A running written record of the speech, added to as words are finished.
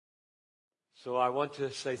So I want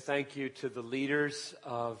to say thank you to the leaders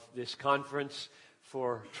of this conference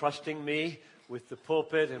for trusting me with the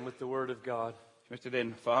pulpit and with the Word of God. Ich möchte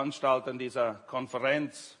den Veranstaltern dieser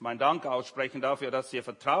Konferenz meinen Dank aussprechen dafür, dass sie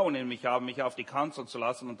Vertrauen in mich haben, mich auf die Kanzel zu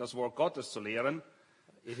lassen und das Wort Gottes zu lehren.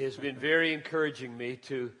 It has been very encouraging me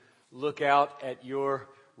to look out at your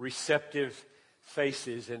receptive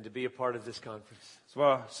faces and to be a part of this conference. Es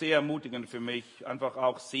war sehr ermutigend für mich, einfach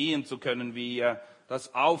auch sehen zu können, wie ihr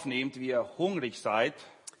das aufnehmt, wie ihr hungrig seid.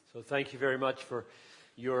 So thank you very much for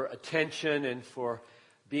your attention and for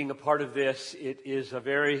being a part of this. It is a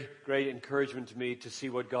very great encouragement to me to see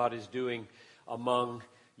what God is doing among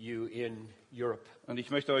you in Europe. Und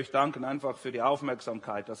ich möchte euch danken einfach für die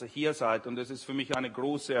Aufmerksamkeit, dass ihr hier seid. Und es ist für mich eine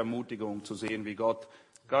große Ermutigung zu sehen, wie Gott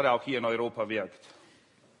gerade auch hier in Europa wirkt.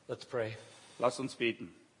 Let's pray. Lasst uns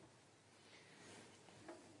beten.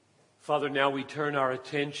 Father, now we turn our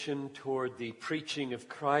attention toward the preaching of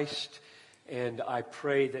Christ, and I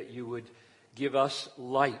pray that you would give us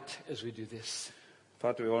light as we do this.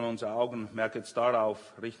 Vater, wir wollen unsere Augenmerk jetzt darauf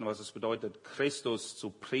richten, was es bedeutet, Christus zu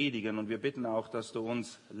predigen. Und wir bitten auch, dass du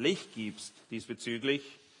uns Licht gibst diesbezüglich.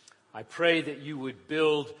 I pray that you would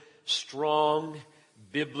build strong,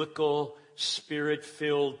 biblical,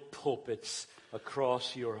 spirit-filled pulpits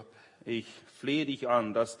across Europe. Ich flehe dich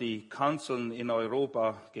an, dass die Kanzeln in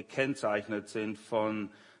Europa gekennzeichnet sind von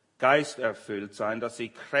Geist erfüllt sein, dass sie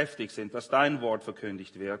kräftig sind, dass dein Wort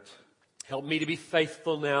verkündigt wird. Help me to be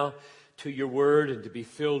faithful now to your word and to be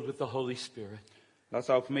filled with the Holy Spirit. Lass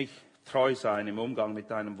auch mich treu sein im Umgang mit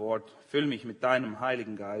deinem Wort. Füll mich mit deinem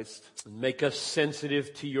Heiligen Geist. And make us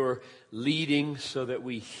sensitive to your leading so that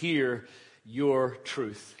we hear your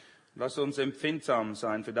truth. Lass uns empfindsam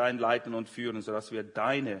sein für dein Leiten und Führen, sodass wir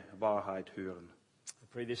deine Wahrheit hören. I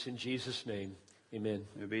pray this in Jesus' name. Amen.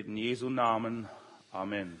 Wir beten in Jesu Namen.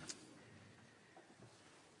 Amen.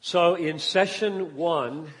 So in session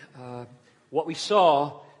 1, what we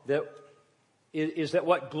saw that is that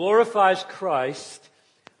what glorifies Christ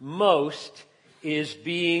most is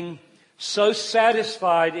being so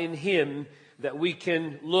satisfied in Him that we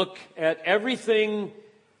can look at everything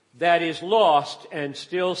that is lost and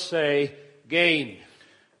still say, gain.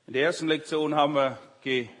 In der ersten Lektion haben wir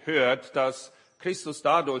gehört, dass Christus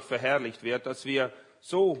dadurch verherrlicht wird, dass wir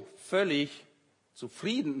so völlig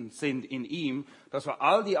zufrieden sind in ihm, dass wir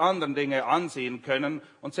all die anderen Dinge ansehen können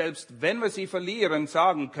und selbst wenn wir sie verlieren,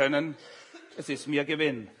 sagen können, es ist mir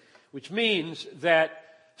Gewinn. Which means that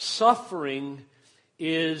suffering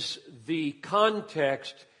is the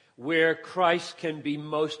context where Christ can be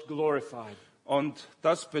most glorified. Und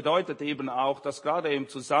das bedeutet eben auch, dass gerade im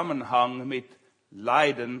Zusammenhang mit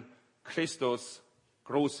Leiden Christus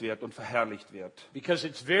groß wird und verherrlicht wird. Because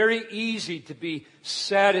it's very easy to be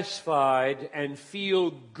satisfied and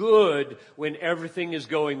feel good when everything is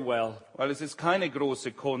going well. Weil es ist keine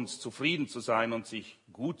große Kunst, zufrieden zu sein und sich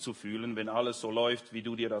gut zu fühlen, wenn alles so läuft, wie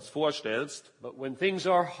du dir das vorstellst. But when things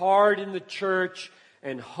are hard in the church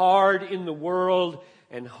and hard in the world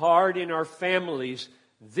and hard in our families,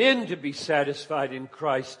 then to be satisfied in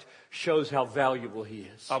Christ shows how valuable He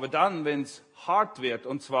is. Aber dann, wenn es hart wird,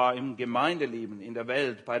 und zwar im Gemeindeleben, in der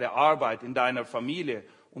Welt, bei der Arbeit, in deiner Familie,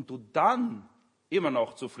 und du dann immer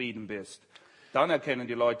noch zufrieden bist, dann erkennen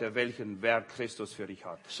die Leute, welchen Wert Christus für dich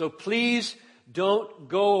hat. So please don't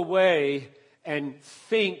go away and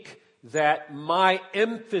think that my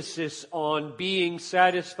emphasis on being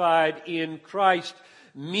satisfied in Christ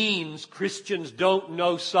means Christians don't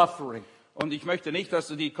know suffering. Und ich möchte nicht, dass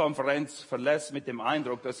du die Konferenz verlässt mit dem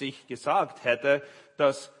Eindruck, dass ich gesagt hätte,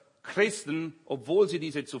 dass Christen, obwohl sie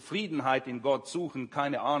diese Zufriedenheit in Gott suchen,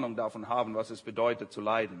 keine Ahnung davon haben, was es bedeutet zu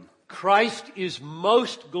leiden. Christ is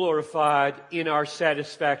most glorified in our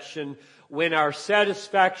satisfaction when our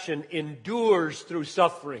satisfaction endures through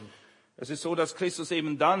suffering. Es ist so, dass Christus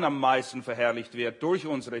eben dann am meisten verherrlicht wird durch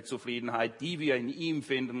unsere Zufriedenheit, die wir in ihm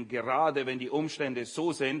finden, gerade wenn die Umstände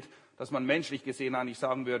so sind, dass man menschlich gesehen eigentlich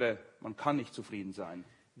sagen würde, man kann nicht zufrieden sein.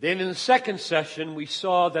 Then in the second session, we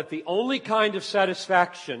saw that the only kind of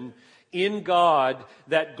satisfaction in God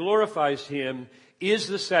that glorifies Him is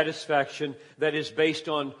the satisfaction that is based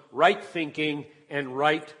on right thinking and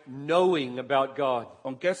right knowing about God.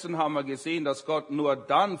 Und gestern haben wir gesehen, dass Gott nur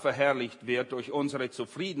dann verherrlicht wird durch unsere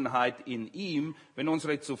Zufriedenheit in ihm, wenn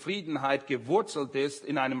unsere Zufriedenheit gewurzelt ist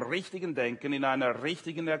in einem richtigen Denken, in einer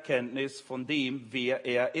richtigen Erkenntnis von dem, wer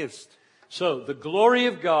er ist. So the glory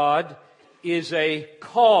of God is a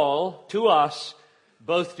call to us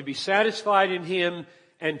both to be satisfied in Him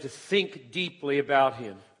and to think deeply about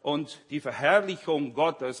Him. Und die Verherrlichung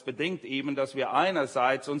Gottes bedingt eben, dass wir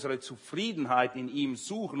einerseits unsere Zufriedenheit in ihm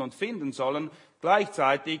suchen und finden sollen,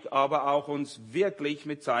 gleichzeitig aber auch uns wirklich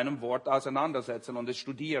mit seinem Wort auseinandersetzen und es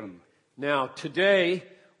studieren. Now, today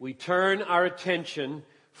we turn our attention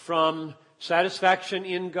from satisfaction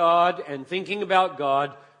in God and thinking about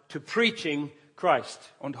God to preaching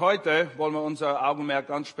Christ. Und heute wollen wir unser Augenmerk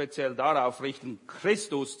ganz speziell darauf richten,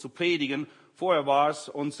 Christus zu predigen. Vorher war es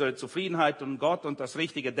unsere Zufriedenheit in Gott und das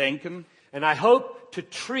richtige Denken. And I hope to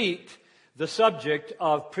treat the subject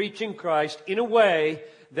of preaching Christ in a way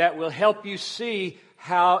that will help you see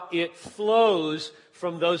how it flows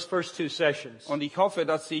from those first two sessions. Und ich hoffe,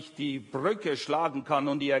 dass ich die Brücke schlagen kann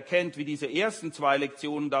und ihr erkennt, wie diese ersten 2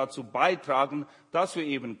 Lektionen dazu beitragen, dass wir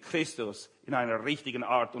eben Christus in einer richtigen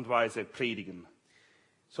Art und Weise predigen.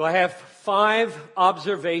 So I have 5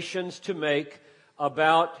 observations to make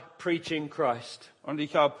about preaching Christ. Und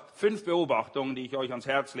ich habe 5 Beobachtungen, die ich euch ans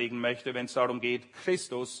Herz legen möchte, wenn es darum geht,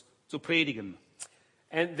 Christus zu predigen.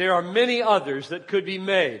 And there are many others that could be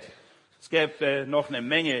made. Es gäbe noch eine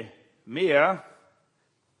Menge mehr.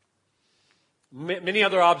 Many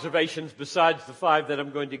other observations besides the 5 that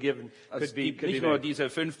I'm going to give Es could be gibt nicht nur made. diese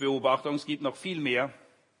 5 Beobachtungen, es gibt noch viel mehr.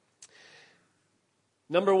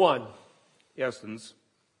 Number 1, Erstens,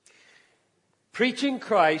 preaching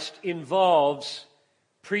Christ involves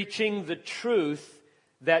preaching the truth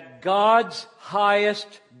that God's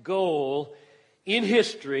highest goal in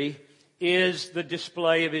history is the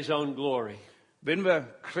display of His own glory. wenn wir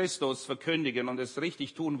Christus verkündigen und es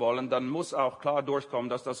richtig tun wollen, dann muss auch klar durchkommen,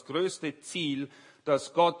 dass das größte Ziel,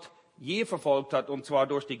 das Gott je verfolgt hat, und zwar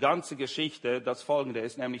durch die ganze Geschichte, das folgende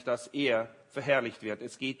ist, nämlich, dass er verherrlicht wird.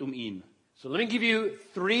 Es geht um ihn. So let me give you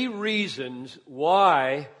 3 reasons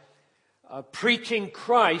why preaching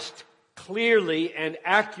Christ clearly and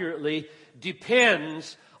accurately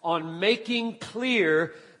depends on making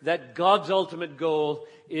clear that God's ultimate goal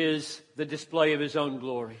is the display of His own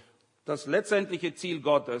glory. Das letztendliche Ziel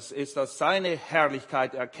Gottes ist, dass seine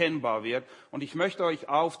Herrlichkeit erkennbar wird. Und ich möchte euch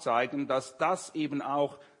aufzeigen, dass das eben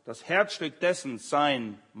auch das Herzstück dessen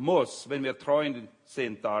sein muss, wenn wir treu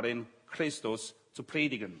sind darin, Christus zu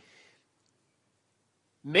predigen.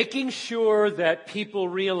 Making sure that people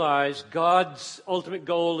realize God's ultimate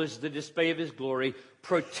goal is the display of His glory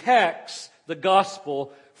protects the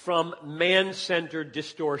gospel from man-centered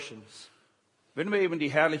distortions. Wenn wir eben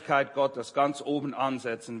die Herrlichkeit Gottes ganz oben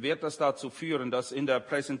ansetzen, wird das dazu führen, dass in der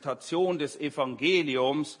Präsentation des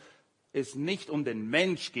Evangeliums es nicht um den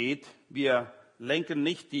Mensch geht. Wir lenken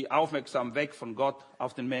nicht die Aufmerksamkeit weg von Gott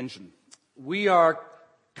auf den Menschen. We are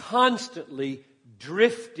constantly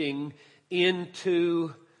drifting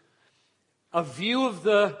into a view of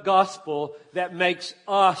the gospel that makes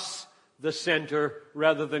us the center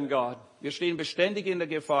rather than God. Wir stehen beständig in der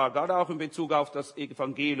Gefahr, gerade auch in Bezug auf das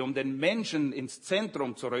Evangelium, den Menschen ins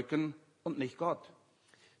Zentrum zu rücken und nicht Gott.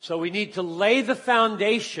 So we need to lay the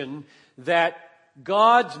foundation that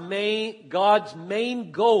God's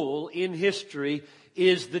main goal in history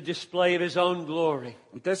is the display of His own glory.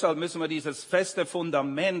 Und deshalb müssen wir dieses feste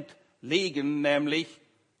Fundament legen, nämlich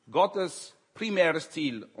Gottes primäres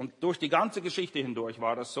Ziel. Und durch die ganze Geschichte hindurch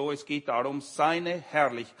war das so. Es geht darum, seine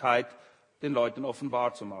Herrlichkeit den Leuten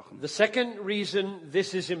offenbar zu machen. The second reason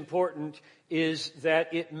this is important is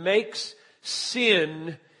that it makes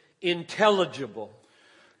sin intelligible.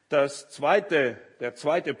 Der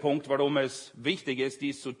zweite Punkt, warum es wichtig ist,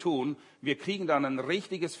 dies zu tun, wir kriegen dann ein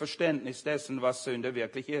richtiges Verständnis dessen, was Sünde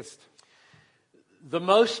wirklich ist. The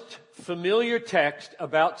most familiar text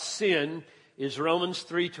about sin is Romans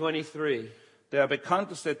 3:23. Der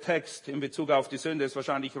bekannteste Text in Bezug auf die Sünde ist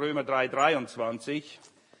wahrscheinlich Römer 3,23.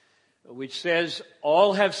 Which says,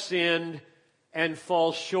 all have sinned and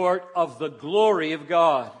fall short of the glory of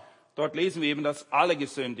God. Dort lesen wir eben, dass alle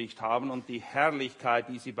gesündigt haben und die Herrlichkeit,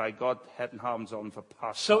 die sie bei Gott hätten haben sollen,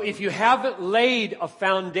 verpasst. So if you haven't laid a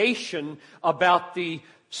foundation about the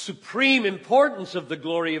supreme importance of the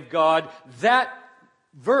glory of God, that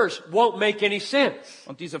verse won't make any sense.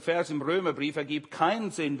 Und dieser Vers im Römerbrief ergibt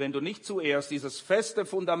keinen Sinn, wenn du nicht zuerst dieses feste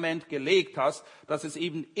Fundament gelegt hast, dass es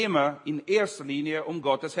eben immer in erster Linie um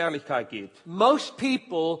Gottes Herrlichkeit geht. Most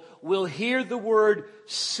people will hear the word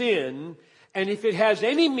sin, and if it has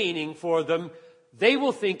any meaning for them, they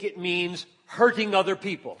will think it means hurting other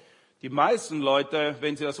people. Die meisten Leute,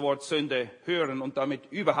 wenn sie das Wort Sünde hören und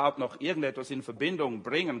damit überhaupt noch irgendetwas in Verbindung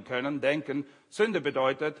bringen können, denken, Sünde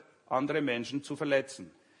bedeutet, andere Menschen zu verletzen.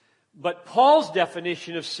 But Paul's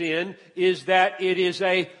definition of sin is that it is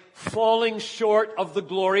a falling short of the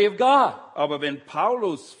glory of God. Aber wenn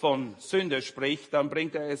Paulus von Sünde spricht, dann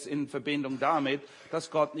bringt er es in Verbindung damit,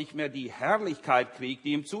 dass Gott nicht mehr die Herrlichkeit kriegt,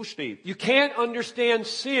 die ihm zusteht. You can't understand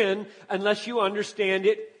sin unless you understand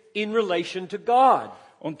it in relation to God.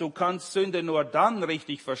 Und du kannst Sünde nur dann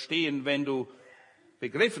richtig verstehen, wenn du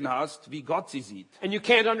begriffen hast, wie Gott sie sieht. And you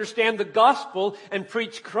can't understand the gospel and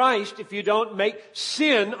preach Christ if you don't make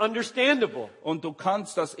sin understandable. Und du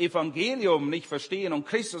kannst das Evangelium nicht verstehen und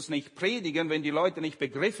Christus nicht predigen, wenn die Leute nicht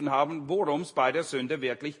begriffen haben, worum es bei der Sünde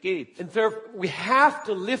wirklich geht. And therefore, we have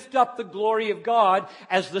to lift up the glory of God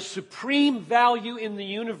as the supreme value in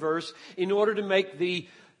the universe in order to make the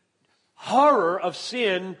horror of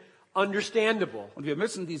sin understandable. Und wir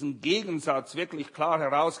müssen diesen Gegensatz wirklich klar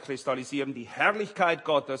herauskristallisieren. Die Herrlichkeit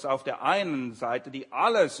Gottes auf der einen Seite, die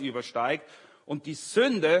alles übersteigt, und die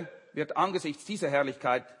Sünde wird angesichts dieser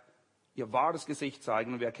Herrlichkeit ihr wahres Gesicht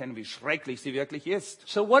zeigen, und wir erkennen, wie schrecklich sie wirklich ist.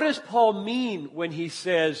 So what does Paul mean when he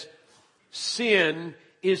says sin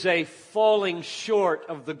is a falling short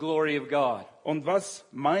of the glory of God? Und was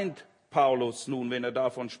meint Paulus nun, wenn er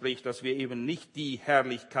davon spricht, dass wir eben nicht die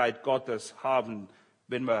Herrlichkeit Gottes haben,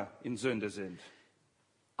 wenn wir in Sünde sind?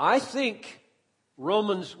 I think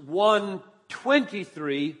Romans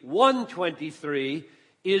 1:23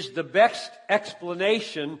 is the best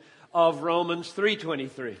explanation of Romans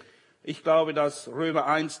 3:23. Ich glaube, dass Römer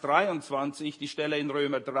 1,23 die Stelle in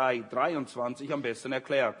Römer 3,23 am besten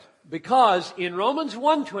erklärt. Because in Romans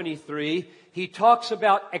 1:23 he talks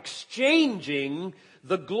about exchanging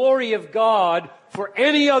the glory of God for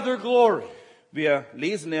any other glory. Wir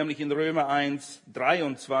lesen nämlich in Römer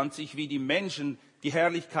 1,23, wie die Menschen die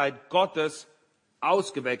Herrlichkeit Gottes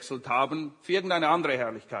ausgewechselt haben für irgendeine andere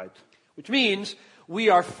Herrlichkeit. Which means we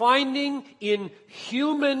are finding in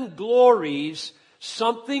human glories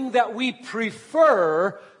something that we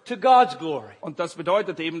prefer to God's glory. Und das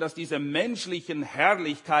bedeutet eben, dass diese menschlichen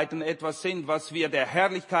Herrlichkeiten etwas sind, was wir der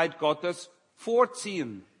Herrlichkeit Gottes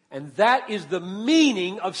vorziehen. And that is the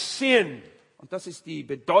meaning of sin. Und das ist die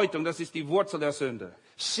Bedeutung, das ist die Wurzel der Sünde.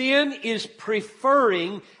 Sin is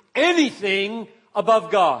preferring anything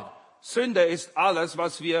above God. Sünde ist alles,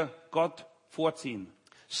 was wir Gott vorziehen.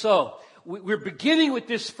 So, we're beginning with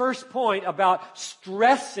this first point about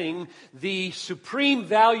stressing the supreme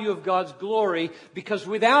value of God's glory, because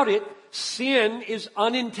without it, sin is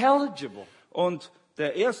unintelligible. Und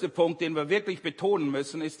der erste Punkt, den wir wirklich betonen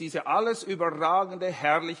müssen, ist diese alles überragende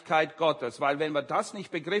Herrlichkeit Gottes. Weil wenn wir das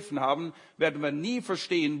nicht begriffen haben, werden wir nie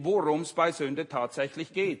verstehen, worum es bei Sünde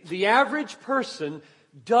tatsächlich geht. The average person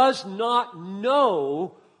does not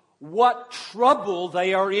know what trouble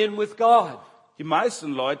they are in with God. Die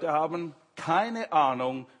meisten Leute haben keine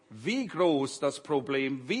Ahnung, wie groß das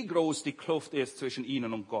Problem, wie groß die Kluft ist zwischen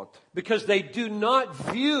ihnen und Gott. Because they do not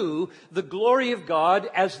view the glory of God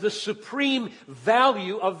as the supreme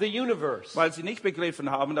value of the universe. Weil sie nicht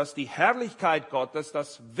begriffen haben, dass die Herrlichkeit Gottes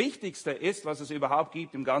das Wichtigste ist, was es überhaupt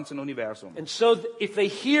gibt im ganzen Universum. And so if they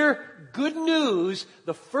hear good news,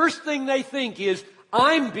 the first thing they think is,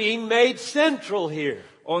 I'm being made central here.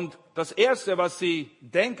 Und das Erste, was sie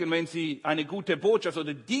denken, wenn sie eine gute Botschaft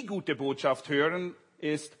oder die gute Botschaft hören,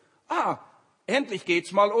 ist, endlich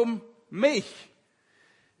geht's mal um mich.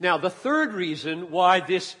 Now, the third reason why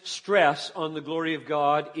this stress on the glory of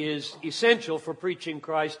God is essential for preaching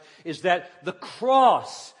Christ is that the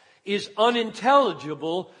cross is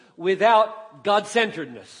unintelligible without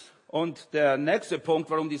God-centeredness. Und der nächste Punkt,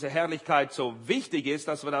 warum diese Herrlichkeit so wichtig ist,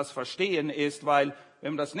 dass wir das verstehen, ist, weil,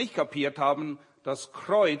 wenn wir das nicht kapiert haben, das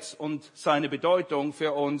Kreuz und seine Bedeutung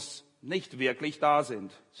für uns nicht wirklich da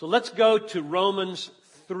sind. So let's go to Romans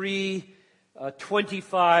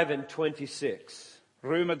 3:25 and 26.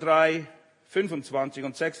 Römer 3, 25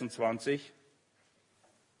 und 26.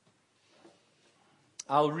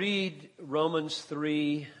 I'll read Romans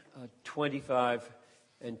 3:25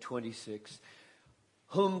 and 26.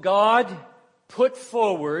 Whom God put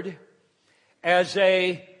forward as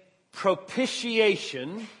a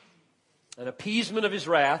propitiation, an appeasement of his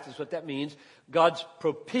wrath is what that means. God's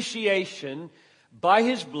propitiation by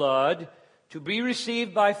his blood to be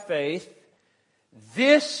received by faith.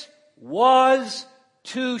 This was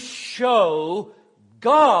to show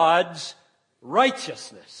God's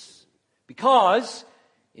righteousness. Because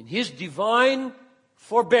in his divine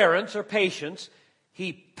forbearance or patience,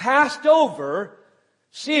 he passed over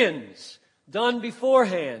sins done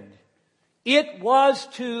beforehand. It was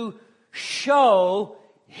to show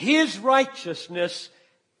his righteousness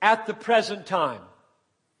at the present time.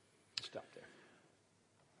 Stop there.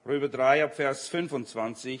 Römer 3 ab Vers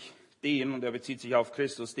 25, und er bezieht sich auf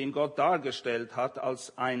Christus, den Gott dargestellt hat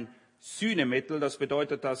als ein Sühnemittel, das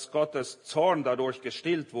bedeutet, dass Gottes Zorn dadurch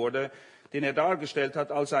gestillt wurde, den er dargestellt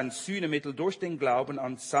hat als ein Sühnemittel durch den Glauben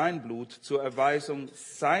an sein Blut zur Erweisung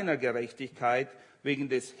seiner Gerechtigkeit wegen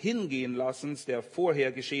des Hingehenlassens der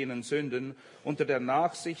vorher geschehenen Sünden unter der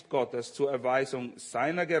Nachsicht Gottes zur Erweisung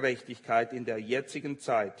seiner Gerechtigkeit in der jetzigen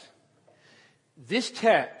Zeit. This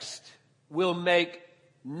text will make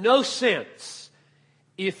no sense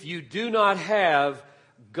if you do not have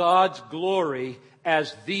God's glory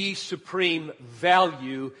as the supreme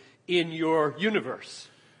value in your universe.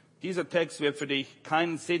 Dieser Text wird für dich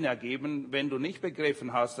keinen Sinn ergeben, wenn du nicht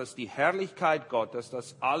begriffen hast, dass die Herrlichkeit Gottes,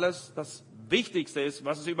 das alles das Wichtigste ist,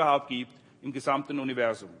 was es überhaupt gibt im gesamten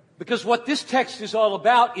Universum. Because what this text is all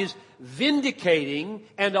about is vindicating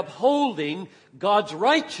and upholding God's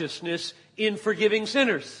righteousness in forgiving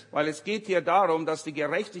sinners. Weil es geht hier darum, dass die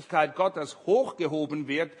Gerechtigkeit Gottes hochgehoben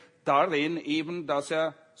wird, darin eben, dass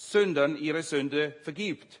er Sündern ihre Sünde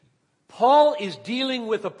vergibt. Paul is dealing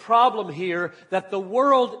with a problem here that the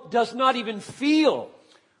world does not even feel.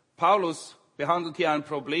 Paulus behandelt hier ein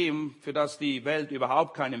Problem, für das die Welt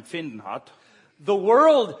überhaupt kein Empfinden hat. The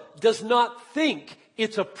world does not think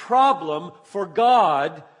it's a problem for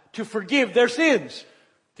God to forgive their sins.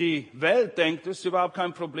 Die Welt denkt, es ist überhaupt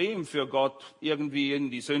kein Problem für Gott, irgendwie in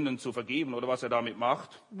die Sünden zu vergeben oder was er damit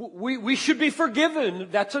macht. We should be forgiven.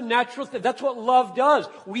 That's a natural thing. That's what love does.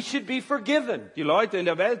 We should be forgiven. Die Leute in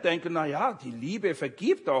der Welt denken, na ja, die Liebe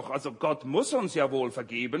vergibt doch, also Gott muss uns ja wohl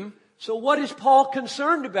vergeben. So what is Paul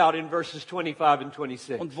concerned about in verses 25 and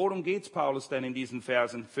 26? Und worum geht's Paulus denn in diesen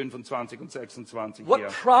Versen 25 und 26 What hier?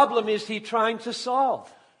 problem is he trying to solve?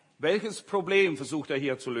 Welches Problem versucht er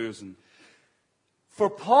hier zu lösen? For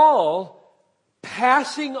Paul,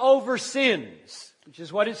 passing over sins, which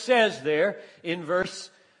is what it says there in verse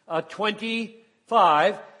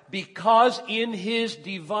 25, because in his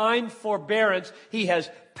divine forbearance he has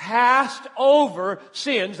passed over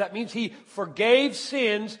sins, that means he forgave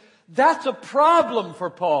sins, that's a problem for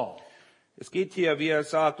Paul. Es geht hier, wie er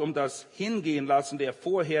sagt, um das Hingehen lassen der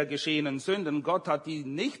vorher geschehenen Sünden. Gott hat die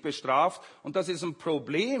nicht bestraft und das ist ein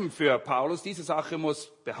Problem für Paulus. Diese Sache muss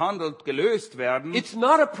behandelt, gelöst werden. It's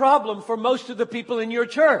not a problem for most of the people in your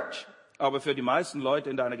church. Aber für die meisten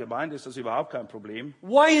Leute in deiner Gemeinde ist das überhaupt kein Problem.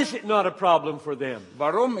 Why is it not a problem for them?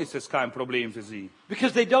 Warum ist es kein Problem für sie?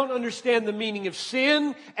 Because they don't understand the meaning of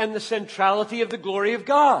sin and the centrality of the glory of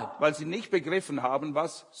God. Weil sie nicht begriffen haben,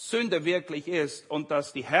 was Sünde wirklich ist und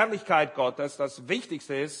dass die Herrlichkeit Gottes das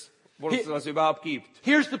Wichtigste ist, was es überhaupt gibt.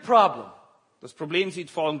 Here's the problem. Das Problem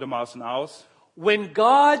sieht folgendermaßen aus. When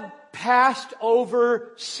God passed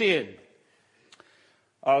over sin,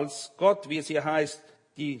 Als Gott, wie es hier heißt,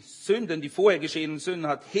 die Sünden, die vorher geschehenen Sünden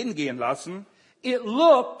hat hingehen lassen, it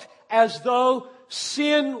looked as though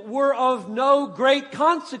sin were of no great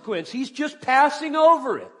consequence. He's just passing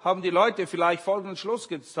over it. haben die Leute vielleicht folgenden Schluss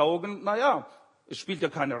gezogen, naja, es spielt ja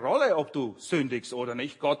keine Rolle, ob du sündigst oder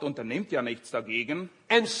nicht. Gott unternimmt ja nichts dagegen.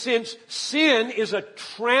 And since sin is a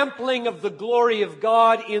trampling of the glory of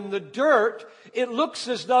God in the dirt, it looks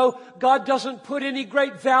as though God doesn't put any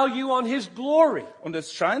great value on His glory. Und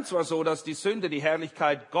es scheint zwar so, dass die Sünde die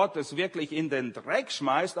Herrlichkeit Gottes wirklich in den Dreck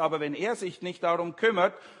schmeißt, aber wenn er sich nicht darum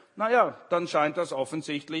kümmert, naja, dann scheint das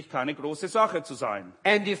offensichtlich keine große Sache zu sein.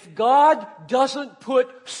 And if God doesn't put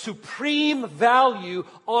supreme value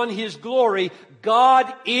on His glory, God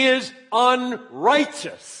is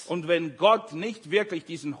unrighteous. Und wenn Gott nicht wirklich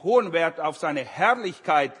diesen hohen Wert auf seine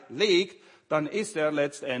Herrlichkeit legt, dann ist er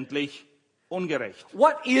letztendlich ungerecht.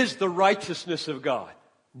 What is the righteousness of God?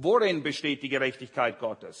 Worin besteht die Gerechtigkeit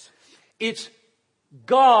Gottes? It's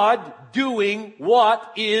God doing what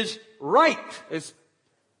is right. Es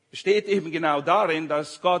besteht eben genau darin,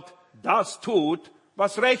 dass Gott das tut,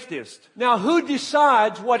 was recht ist. Now, who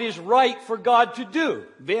decides what is right for God to do?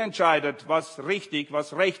 Wer entscheidet, was richtig,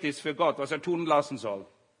 was recht ist für Gott, was er tun lassen soll?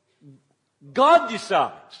 God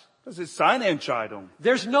decides. Das ist seine Entscheidung.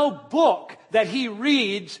 There's no book that He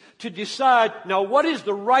reads to decide, now what is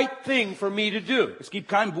the right thing for me to do? Es gibt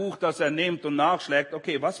kein Buch, das er nimmt und nachschlägt,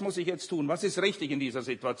 okay, was muss ich jetzt tun? Was ist richtig in dieser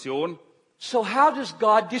Situation? So how does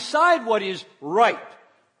God decide what is right?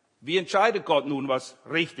 Wie entscheidet Gott nun, was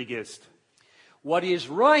richtig ist? What is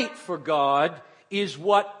right for God is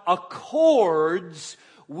what accords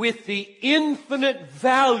with the infinite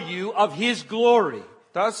value of His glory.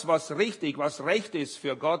 Das, was richtig, was recht ist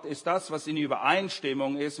für Gott, ist das, was in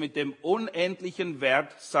Übereinstimmung ist mit dem unendlichen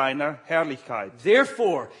Wert seiner Herrlichkeit.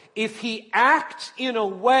 Therefore, if He acts in a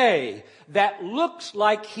way that looks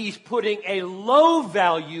like He's putting a low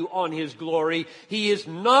value on His glory, He is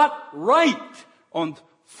not right. Und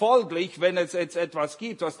folglich, wenn es jetzt etwas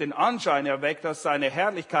gibt, was den Anschein erweckt, dass seine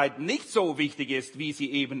Herrlichkeit nicht so wichtig ist, wie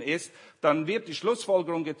sie eben ist, dann wird die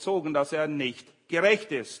Schlussfolgerung gezogen, dass er nicht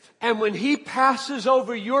gerecht ist. And when He passes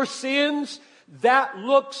over your sins, that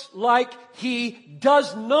looks like He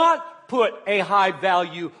does not put a high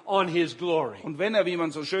value on His glory. Und wenn er, wie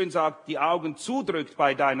man so schön sagt, die Augen zudrückt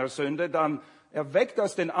bei deiner Sünde, dann erweckt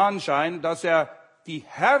das den Anschein, dass er die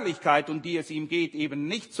Herrlichkeit, um die es ihm geht, eben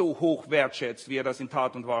nicht so hoch wertschätzt, wie er das in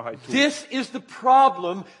Tat und Wahrheit tut. This is the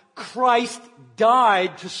problem Christ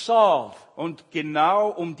died to solve. Und genau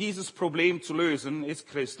um dieses Problem zu lösen, ist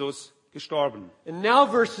Christus gestorben. And now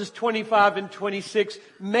verses 25 and 26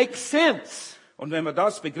 make sense. Und wenn wir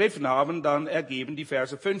das begriffen haben, dann ergeben die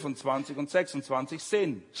Verse 25 und 26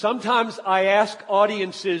 Sinn. Sometimes I ask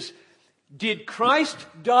audiences, did Christ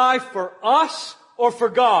die for us or for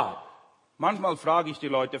God? Manchmal frage ich die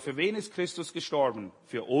Leute, für wen ist Christus gestorben?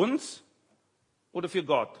 Für uns oder für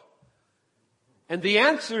Gott? And the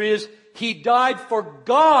answer is, he died for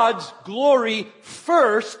God's glory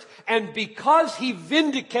first, and because he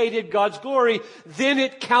vindicated God's glory, then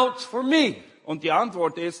it counts for me. Und die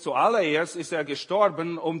Antwort ist, zuallererst ist er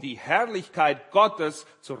gestorben, um die Herrlichkeit Gottes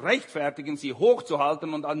zu rechtfertigen, sie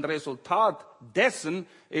hochzuhalten, und ein Resultat dessen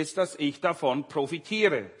ist, dass ich davon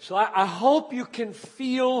profitiere. So I hope you can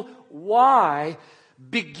feel why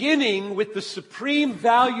beginning with the supreme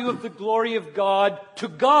value of the glory of God to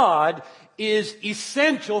God is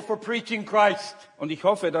essential for preaching Christ. Und ich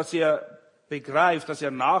hoffe, dass ihr begreift, dass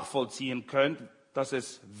ihr nachvollziehen könnt, dass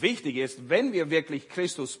es wichtig ist, wenn wir wirklich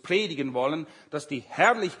Christus predigen wollen, dass die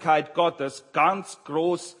Herrlichkeit Gottes ganz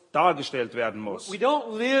groß dargestellt werden muss. We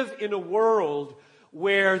don't live in a world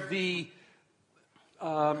where the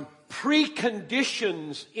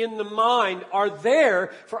preconditions in the mind are there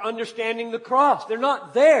for understanding the cross. They're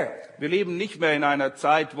not there. Wir leben nicht mehr in einer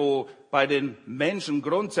Zeit, wo bei den Menschen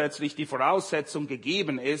grundsätzlich die Voraussetzung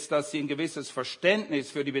gegeben ist, dass sie ein gewisses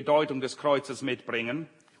Verständnis für die Bedeutung des Kreuzes mitbringen.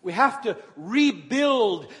 We have to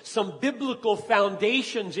rebuild some biblical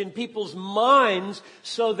foundations in people's minds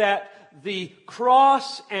so that the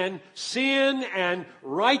cross and sin and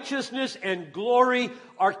righteousness and glory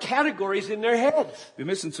are categories in their heads. Wir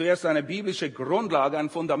müssen zuerst eine biblische Grundlage, ein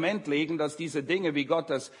Fundament legen, dass diese Dinge wie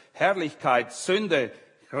Gottes Herrlichkeit, Sünde,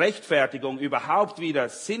 Rechtfertigung überhaupt wieder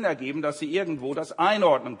Sinn ergeben, dass sie irgendwo das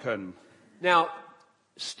einordnen können. Now,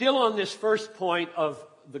 still on this first point of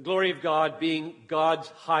the glory of God being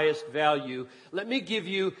God's highest value, let me give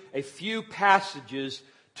you a few passages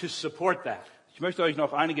to support that. Ich möchte euch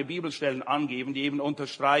noch einige Bibelstellen angeben, die eben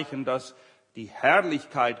unterstreichen, dass die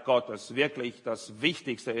Herrlichkeit Gottes wirklich das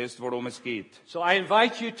Wichtigste ist, worum es geht. So I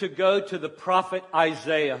invite you to go to the prophet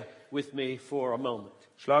Isaiah with me for a moment.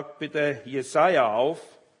 Schlagt bitte Jesaja auf.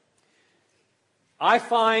 I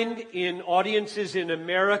find in audiences in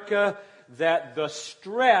America that the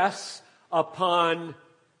stress upon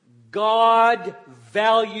God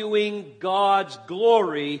valuing God's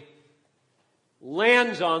glory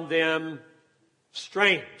lands on them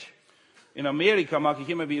strange. In Amerika mache ich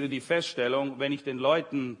immer wieder die Feststellung, wenn ich den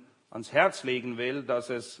Leuten ans Herz legen will, dass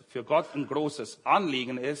es für Gott ein großes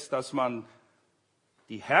Anliegen ist, dass man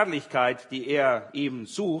die Herrlichkeit, die er eben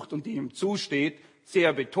sucht und die ihm zusteht,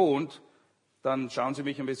 sehr betont, dann schauen sie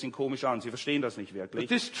mich ein bisschen komisch an. Sie verstehen das nicht But wirklich.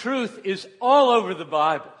 this truth is all over the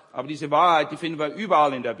Bible, Aber diese Wahrheit, die finden wir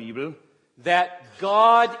überall in der Bibel. that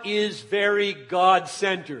God is very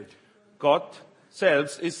God-centered. Gott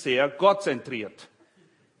selbst ist sehr gottzentriert.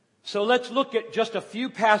 So let's look at just a few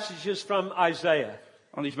passages from Isaiah.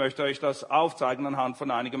 Und ich möchte euch das aufzeigen anhand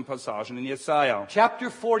von einigen Passagen in Jesaja. Chapter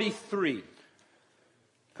 43,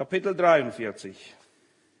 Kapitel 43,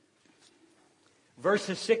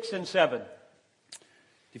 verses 6 and 7.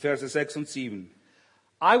 die Verse 6 und 7.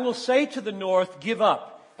 I will say to the north, give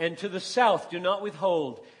up, and to the south, do not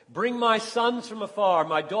withhold. Bring my sons from afar,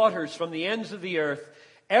 my daughters from the ends of the earth,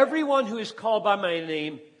 everyone who is called by my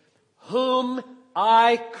name, whom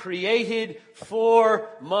I created for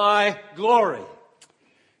my glory.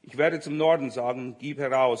 Ich werde zum Norden sagen, gib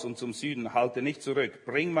heraus, und zum Süden, halte nicht zurück.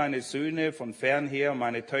 Bring meine Söhne von fernher,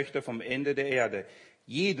 meine Töchter vom Ende der Erde.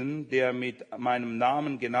 Jeden, der mit meinem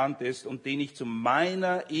Namen genannt ist und den ich zu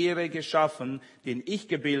meiner Ehre geschaffen, den ich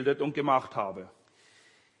gebildet und gemacht habe.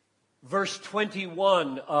 Verse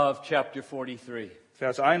 21 of chapter 43.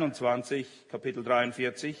 Vers 21, Kapitel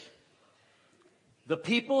 43. The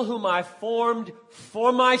people whom I formed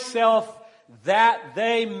for myself, that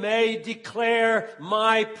they may declare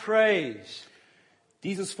my praise.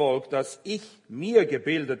 Dieses Volk, das ich mir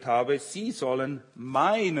gebildet habe, sie sollen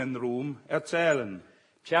meinen Ruhm erzählen.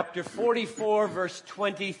 Chapter 44, verse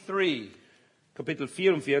 23, Kapitel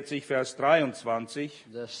 44, Vers 23,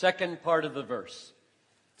 the second part of the verse.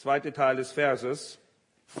 zweite Teil des Verses.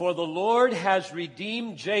 For the Lord has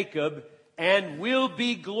redeemed Jacob and will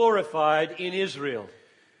be glorified in Israel.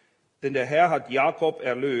 Denn der Herr hat Jakob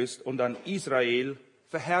erlöst und an Israel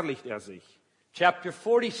verherrlicht er sich. Chapter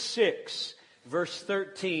 46, verse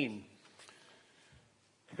 13.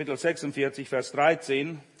 Kapitel 46, Vers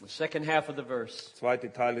 13, the second half of the verse.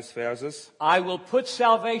 zweite Teil des Verses. I will put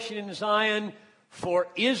salvation in Zion for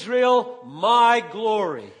Israel, my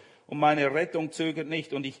glory. Und meine Rettung zögert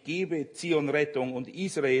nicht, und ich gebe Zion Rettung und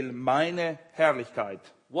Israel meine Herrlichkeit.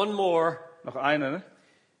 One more. Noch eine, ne?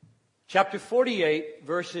 Chapter 48,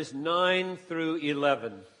 verses 9 through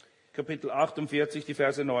 11. Kapitel 48, die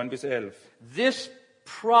Verse 9 bis 11. This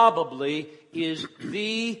probably is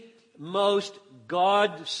the most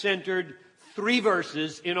God-centered 3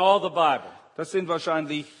 verses in all the Bible. Das sind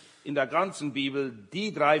wahrscheinlich in der ganzen Bibel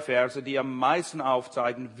die 3 Verse, die am meisten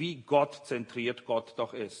aufzeigen, wie gottzentriert Gott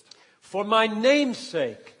doch ist. For my name's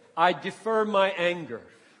sake, I defer my anger.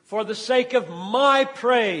 For the sake of my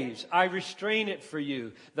praise, I restrain it for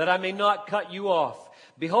you, that I may not cut you off.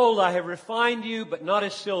 Behold, I have refined you, but not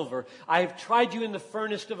as silver. I have tried you in the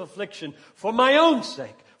furnace of affliction. For my own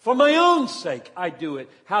sake, I do it.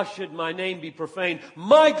 How should my name be profaned?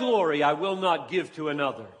 My glory I will not give to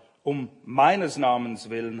another. Um meines Namens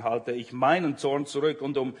willen halte ich meinen Zorn zurück,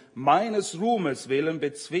 und um meines Ruhmes willen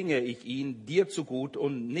bezwinge ich ihn dir zugut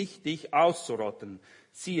und nicht dich auszurotten.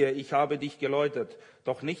 Siehe, ich habe dich geläutert,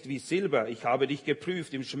 doch nicht wie Silber, ich habe dich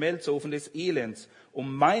geprüft im Schmelzofen des Elends.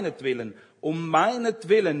 Um meinetwillen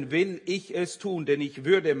will ich es tun, denn wie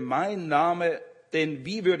würde mein Name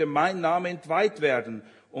entweiht werden?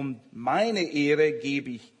 Und meine Ehre gebe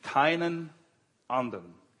ich keinen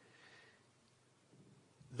anderen.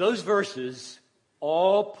 Those verses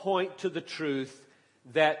all point to the truth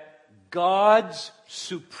that God's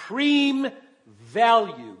supreme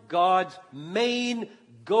value, God's main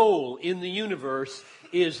goal in the universe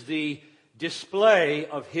is the display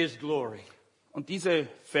of His glory. Und diese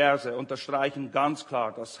Verse unterstreichen ganz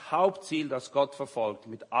klar, das Hauptziel, das Gott verfolgt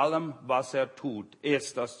mit allem, was er tut,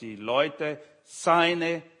 ist, dass die Leute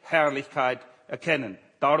seine Herrlichkeit erkennen.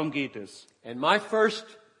 Darum geht es. And my first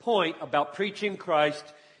point about preaching Christ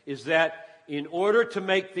is that in order to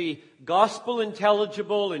make the gospel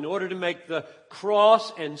intelligible, in order to make the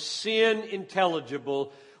cross and sin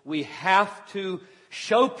intelligible, we have to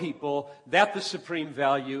show people that the supreme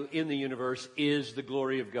value in the universe is the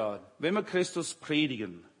glory of God. Wenn wir Christus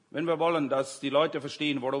predigen, wenn wir wollen, dass die Leute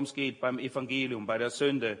verstehen, worum es geht beim Evangelium, bei der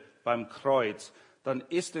Sünde, beim Kreuz, dann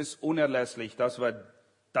ist es unerlässlich, dass wir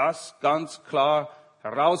das ganz klar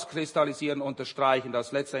herauskristallisieren, unterstreichen,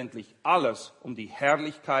 dass letztendlich alles um die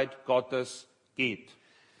Herrlichkeit Gottes geht.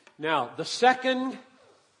 Now, the second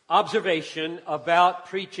observation about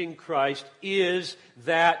preaching Christ is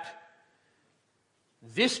that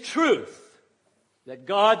this truth, that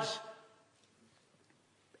God's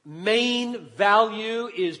main value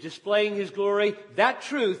is displaying His glory, that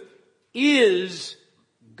truth is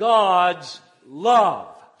God's love.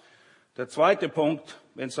 Der zweite Punkt,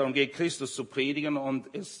 wenn es darum geht, Christus zu predigen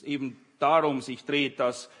und es eben darum sich dreht,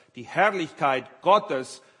 dass die Herrlichkeit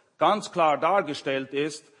Gottes ganz klar dargestellt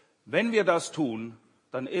ist, wenn wir das tun,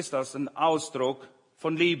 dann ist das ein Ausdruck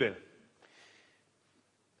von Liebe.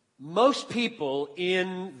 Most people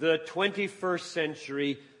in the 21st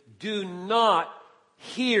century do not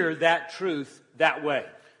hear that truth that way.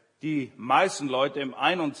 Die meisten Leute im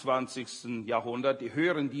 21. Jahrhundert, die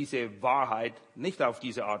hören diese Wahrheit nicht auf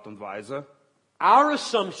diese Art und Weise. Our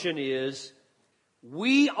assumption is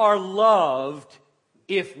we are loved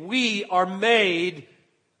if we are made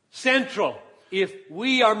central, if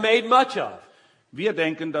we are made much of. Wir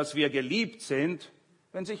denken, dass wir geliebt sind,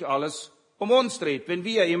 wenn sich alles um uns dreht, wenn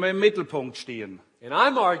wir immer im Mittelpunkt stehen. And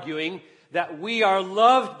I'm arguing that we are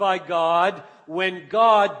loved by God when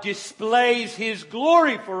God displays His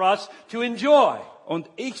glory for us to enjoy. Und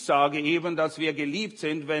ich sage eben, dass wir geliebt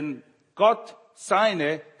sind, wenn Gott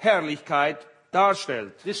seine Herrlichkeit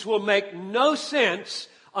darstellt. This will make no sense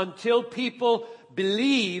until people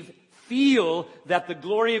feel that the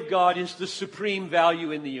glory of God is the supreme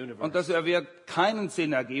value in the universe. Und das wird keinen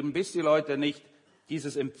Sinn ergeben, bis die Leute nicht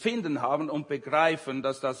dieses Empfinden haben und begreifen,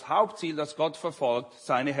 dass das Hauptziel, das Gott verfolgt,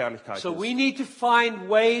 seine Herrlichkeit So ist. we need to find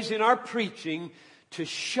ways in our preaching to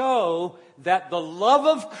show that the love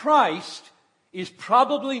of Christ is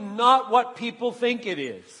probably not what people think it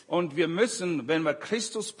is. Und wir müssen, wenn wir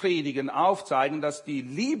Christus predigen, aufzeigen, dass die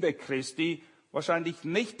Liebe Christi wahrscheinlich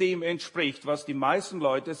nicht dem entspricht, was die meisten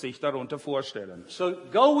Leute sich darunter vorstellen. So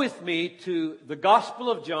go with me to the Gospel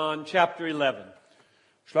of John, chapter 11.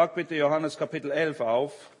 Schlag bitte Johannes Kapitel 11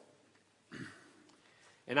 auf.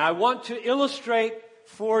 And I want to illustrate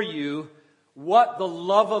for you what the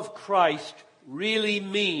love of Christ really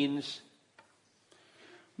means.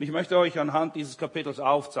 Und ich möchte euch anhand dieses Kapitels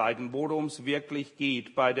aufzeigen, worum es wirklich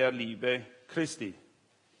geht bei der Liebe Christi.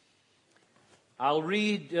 I'll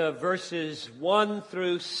read verses 1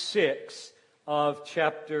 through 6 of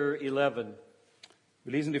chapter 11.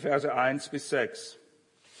 Wir lesen die Verse 1 bis 6.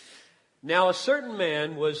 Now a certain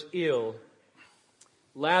man was ill,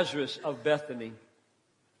 Lazarus of Bethany,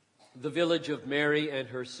 the village of Mary and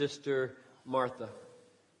her sister Martha.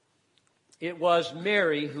 It was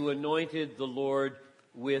Mary who anointed the Lord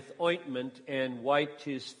with ointment and wiped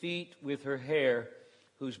his feet with her hair,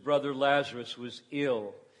 whose brother Lazarus was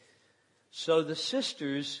ill. So the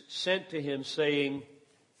sisters sent to him, saying,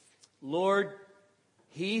 Lord,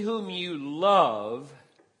 he whom you love,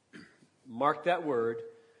 mark that word,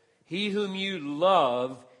 he whom you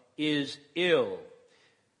love is ill.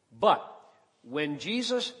 But when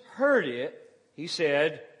Jesus heard it, he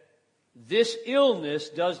said, this illness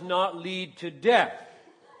does not lead to death.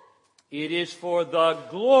 It is for the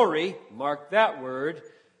glory, mark that word,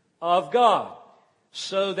 of God,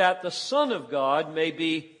 so that the Son of God may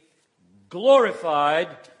be glorified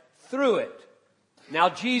through it. Now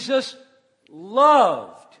Jesus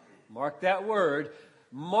loved, mark that word,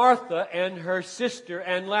 Martha and her sister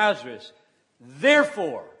and Lazarus.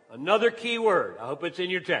 Therefore, another key word, I hope it's in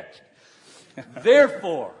your text.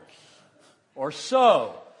 Therefore, or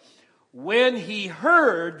so, when he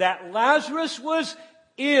heard that Lazarus was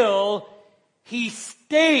ill, he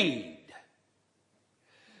stayed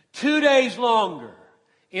 2 days longer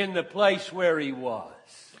in the place where he was.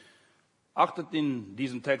 Achtet in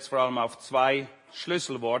diesem Text vor allem auf 2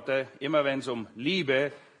 Schlüsselworte. Immer wenn es um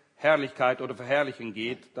Liebe, Herrlichkeit oder Verherrlichen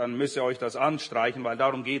geht, dann müsst ihr euch das anstreichen, weil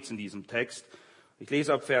darum geht es in diesem Text. Ich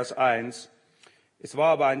lese ab Vers 1. Es war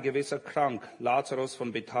aber ein gewisser krank, Lazarus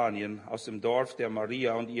von Bethanien, aus dem Dorf der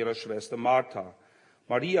Maria und ihrer Schwester Martha.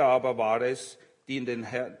 Maria aber war es, die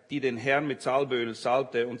den Herrn mit Salböl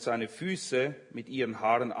salbte und seine Füße mit ihren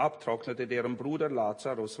Haaren abtrocknete, deren Bruder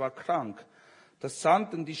Lazarus war krank. Da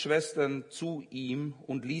sandten die Schwestern zu ihm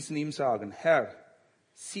und ließen ihm sagen, Herr,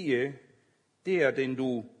 siehe, der, den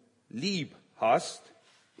du lieb hast,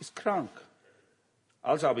 ist krank.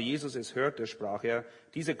 Als aber Jesus es hörte, sprach er,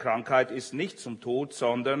 diese Krankheit ist nicht zum Tod,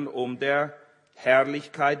 sondern um der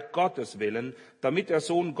Herrlichkeit Gottes willen, damit der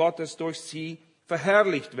Sohn Gottes durch sie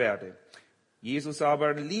verherrlicht werde. Jesus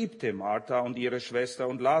aber liebte Martha und ihre Schwester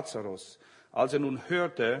und Lazarus. Als er nun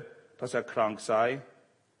hörte, dass er krank sei,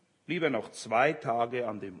 blieb er noch 2 Tage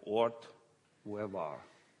an dem Ort, wo er war.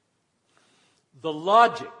 The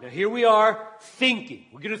logic. Now here we are thinking.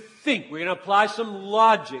 We're going to think. We're going to apply some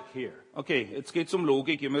logic here. Okay, jetzt geht's um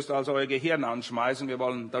Logik. Ihr müsst also euer Gehirn anschmeißen. Wir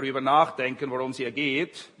wollen darüber nachdenken, worum es hier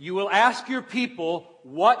geht. You will ask your people,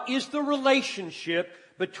 what is the relationship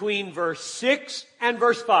between verse 6 and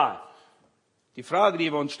verse 5? Die Frage,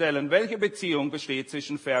 die wir uns stellen, welche Beziehung besteht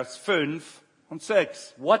zwischen Vers 5 und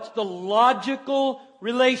 6? What's the logical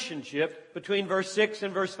relationship between verse 6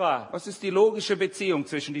 and verse 5? Was ist die logische Beziehung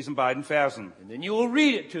zwischen diesen beiden Versen? And then you will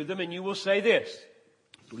read it to them and you will say this.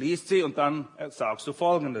 Du liest sie und dann sagst du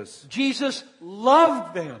Folgendes. Jesus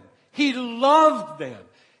loved them. He loved them.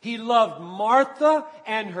 He loved Martha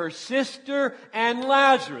and her sister and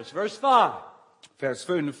Lazarus. Verse 5. Vers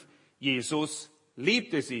 5. Jesus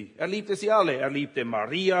liebte sie. Er liebte sie alle. Er liebte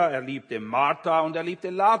Maria, er liebte Martha und er liebte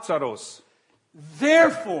Lazarus.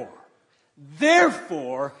 Therefore,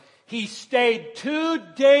 he stayed 2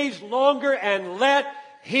 days longer and let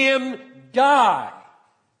him die.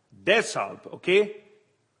 Deshalb, okay?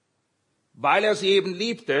 Weil er sie eben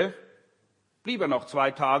liebte, blieb er noch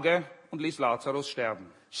 2 Tage und ließ Lazarus sterben.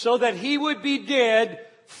 So that he would be dead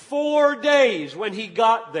 4 days when he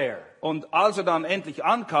got there. Und als er dann endlich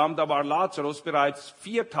ankam, da war Lazarus bereits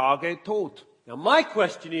 4 Tage tot. Now my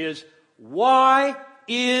question is, why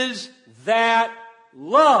is that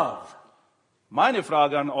love? Meine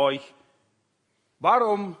Frage an euch,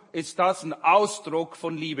 warum ist das ein Ausdruck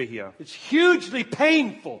von Liebe hier? It's hugely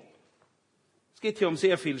painful. Es geht hier um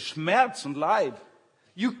sehr viel Schmerz und Leid.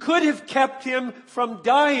 You could have kept him from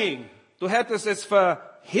dying. Du hättest es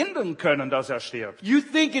verhindern können, dass er stirbt. You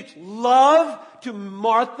think it's love to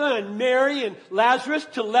Martha and Mary and Lazarus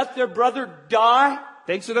to let their brother die?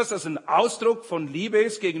 Denkst du, dass das ein Ausdruck von Liebe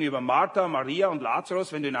ist gegenüber Martha, Maria und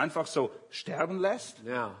Lazarus, wenn du ihn einfach so sterben lässt?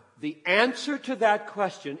 Now, the answer to that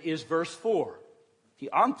question is verse 4.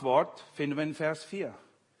 Die Antwort finden wir in Vers 4.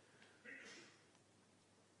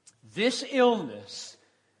 This illness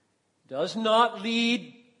does not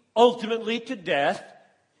lead ultimately to death.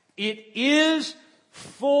 It is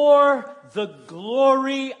for the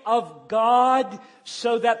glory of God,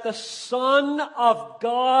 so that the Son of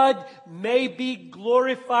God may be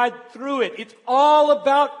glorified through it. It's all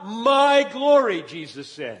about my glory, Jesus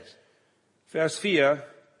says. Vers 4.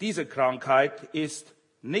 Diese Krankheit ist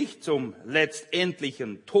nicht zum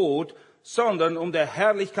letztendlichen Tod, sondern um der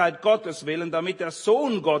Herrlichkeit Gottes willen, damit der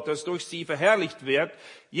Sohn Gottes durch sie verherrlicht wird.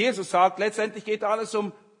 Jesus sagt, letztendlich geht alles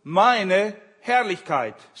um meine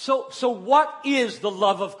Herrlichkeit. So what is the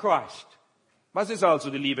love of Christ? Was ist also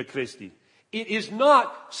die Liebe Christi? It is not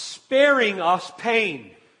sparing us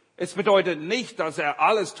pain. Es bedeutet nicht, dass er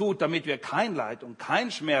alles tut, damit wir kein Leid und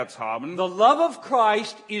keinen Schmerz haben. The love of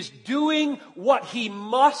Christ is doing what he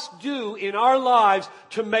must do in our lives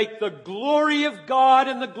to make the glory of God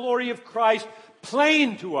and the glory of Christ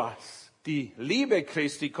plain to us. Die Liebe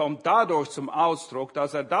Christi kommt dadurch zum Ausdruck,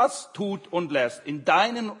 dass er das tut und lässt in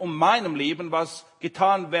deinem und meinem Leben, was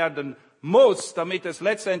getan werden muss, damit es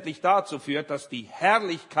letztendlich dazu führt, dass die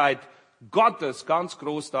Herrlichkeit Gottes ganz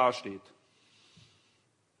groß dasteht.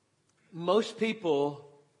 Most people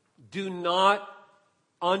do not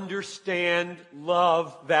understand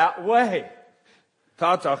love that way.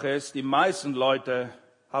 Tatsache ist, die meisten Leute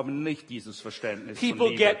haben nicht dieses Verständnis von People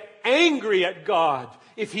Liebe. get angry at God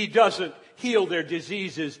if he doesn't heal their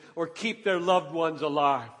diseases or keep their loved ones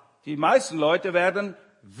alive. Die meisten Leute werden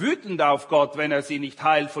wütend auf Gott, wenn er sie nicht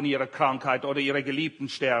heilt von ihrer Krankheit oder ihre Geliebten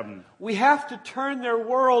sterben. We have to turn their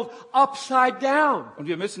world upside down. Und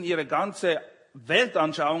wir müssen ihre ganze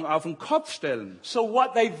Weltanschauung auf den Kopf stellen. So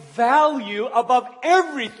what they value above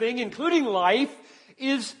everything, including life,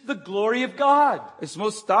 is the glory of God. Es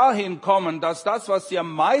muss dahin kommen, dass das, was sie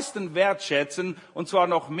am meisten wertschätzen, und zwar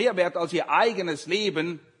noch mehr wert als ihr eigenes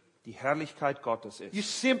Leben, die Herrlichkeit Gottes You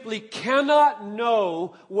ist. simply cannot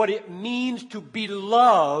know what it means to be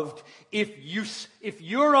loved if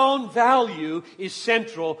your own value is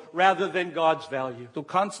central rather than God's value. Du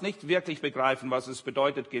kannst nicht wirklich begreifen, was es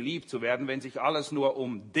bedeutet, geliebt zu werden, wenn sich alles nur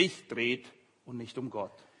um dich dreht und nicht um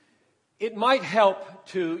Gott. It might help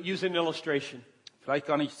to use an illustration. Vielleicht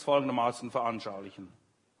kann ich es folgendermaßen veranschaulichen.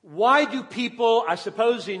 Why do people, I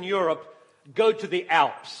suppose in Europe, go to the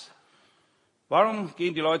Alps? Warum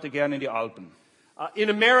gehen die Leute gerne in die Alpen? In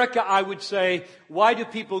America, I would say, why do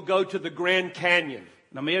people go to the Grand Canyon?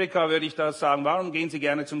 In Amerika würde ich das sagen, warum gehen sie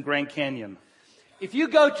gerne zum Grand Canyon? If you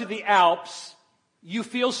go to the Alps, you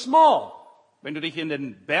feel small. Wenn du dich in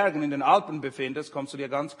den Bergen, in den Alpen befindest, kommst du dir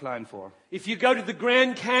ganz klein vor. If you go to the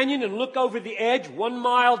Grand Canyon and look over the edge 1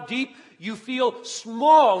 mile deep, you feel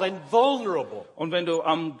small and vulnerable. Und wenn du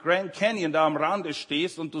am Grand Canyon da am Rande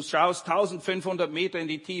stehst und du schaust 1500 Meter in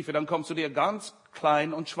die Tiefe, dann kommst du dir ganz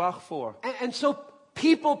klein und schwach vor. And so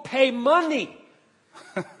people pay money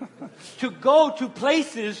to go to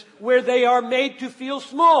places where they are made to feel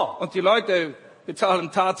small. Und die Leute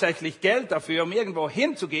bezahlen tatsächlich Geld dafür, um irgendwo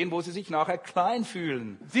hinzugehen, wo sie sich nachher klein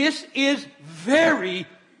fühlen. This is very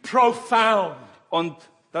profound. Und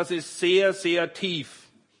das ist sehr, sehr tief.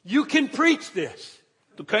 You can preach this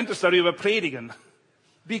Du könntest darüber predigen.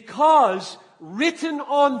 because written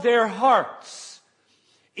on their hearts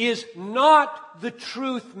is not the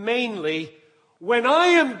truth mainly. When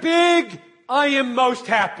I am big, I am most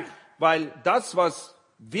happy. Weil das, was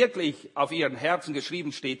wirklich auf ihren Herzen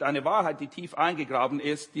geschrieben steht, eine Wahrheit, die tief eingegraben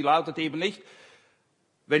ist, die lautet eben nicht,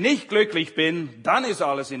 wenn ich glücklich bin, dann ist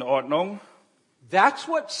alles in Ordnung. That's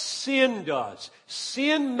what sin does.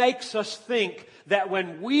 Sin makes us think that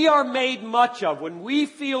when we are made much of, when we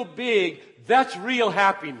feel big, that's real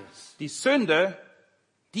happiness. Die Sünde,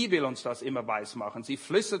 die will uns das immer weismachen. Sie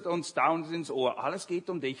flüstert uns dauernd ins Ohr, alles geht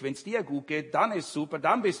um dich. Wenn es dir gut geht, dann ist super,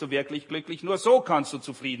 dann bist du wirklich glücklich. Nur so kannst du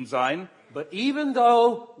zufrieden sein. But even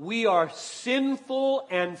though we are sinful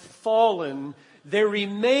and fallen, there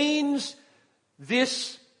remains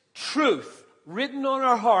this truth written on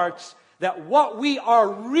our hearts that what we are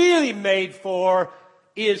really made for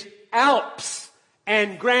is Alps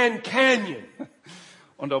and Grand Canyon.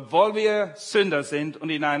 Und obwohl wir Sünder sind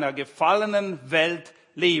und in einer gefallenen Welt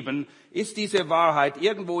leben, ist diese Wahrheit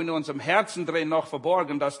irgendwo in unserem Herzen drin noch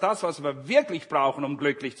verborgen, dass das, was wir wirklich brauchen, um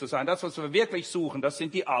glücklich zu sein, das, was wir wirklich suchen, das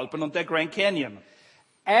sind die Alpen und der Grand Canyon.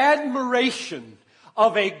 Admiration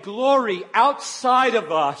of a glory outside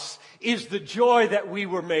of us is the joy that we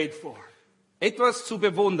were made for. Etwas zu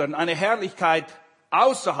bewundern, eine Herrlichkeit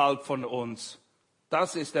außerhalb von uns,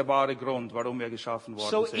 das ist der wahre Grund, warum wir geschaffen worden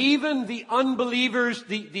So sind. even the unbelievers,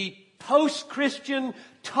 the post-Christian,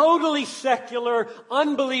 totally secular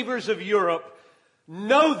unbelievers of Europe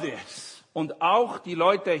know this. Und auch die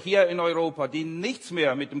Leute hier in Europa, die nichts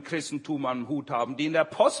mehr mit dem Christentum am Hut haben, die in der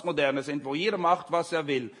Postmoderne sind, wo jeder macht, was er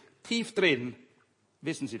will, tief drin,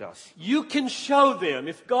 wissen sie das. You can show them,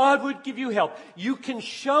 if God would give you help, you can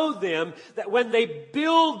show them that when they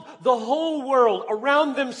build the whole world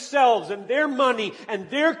around themselves and their money and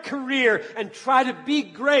their career and try to be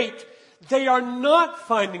great, they are not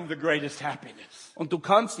finding the greatest happiness. Und du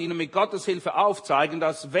kannst ihnen mit Gottes Hilfe aufzeigen,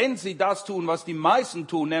 dass wenn sie das tun, was die meisten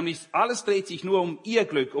tun, nämlich alles dreht sich nur um ihr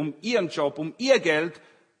Glück, um ihren Job, um ihr Geld,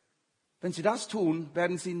 wenn sie das tun,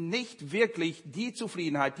 werden sie nicht wirklich die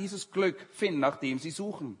Zufriedenheit, dieses Glück finden, nach dem sie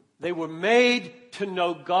suchen. They were made to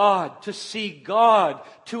know God, to see God,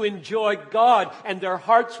 to enjoy God, and their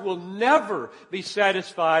hearts will never be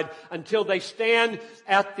satisfied until they stand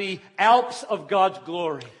at the Alps of God's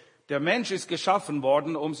glory. Der Mensch ist geschaffen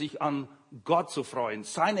worden, um sich an Gott zu freuen,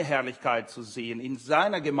 seine Herrlichkeit zu sehen, in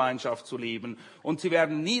seiner Gemeinschaft zu leben. Und sie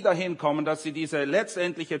werden nie dahin kommen, dass sie diese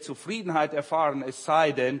letztendliche Zufriedenheit erfahren, es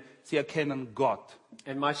sei denn, sie erkennen Gott.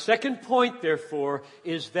 And my second point, therefore,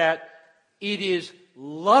 is that it is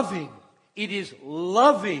loving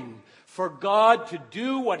for God to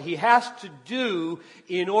do what He has to do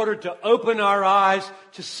in order to open our eyes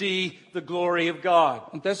to see the glory of God.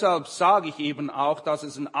 Und deshalb sage ich eben auch, dass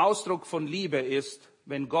es ein Ausdruck von Liebe ist,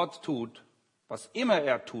 wenn Gott tut, was immer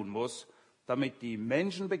er tun muss, damit die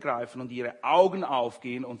Menschen begreifen und ihre Augen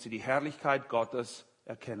aufgehen und sie die Herrlichkeit Gottes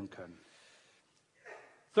erkennen können.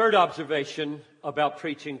 Third observation about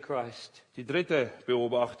preaching Christ. Die dritte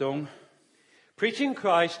Beobachtung. Preaching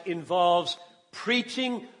Christ involves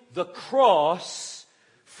preaching the cross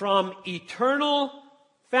from eternal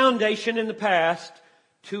foundation in the past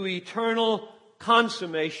to eternal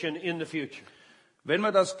consummation in the future. Wenn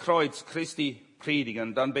wir das Kreuz Christi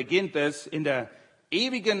predigen, dann beginnt es in der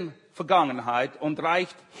ewigen Vergangenheit und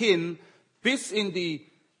reicht hin bis in die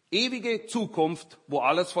ewige Zukunft, wo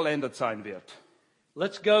alles vollendet sein wird.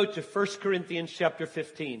 Let's go to 1 Corinthians chapter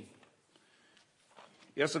 15.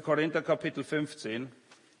 1. Korinther Kapitel 15.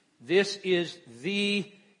 This is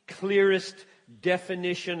the clearest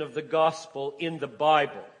definition of the gospel in the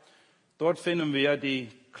Bible. Dort finden wir die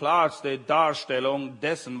klarste Darstellung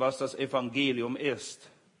dessen, was das Evangelium ist.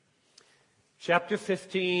 Chapter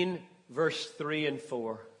 15, verse 3 and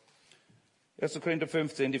 4. 1. Korinther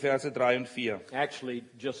 15, die Verse 3 und 4. Actually,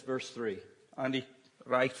 just verse 3. Eigentlich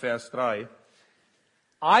reicht Vers 3.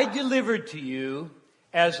 I delivered to you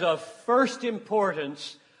as of first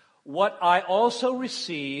importance what I also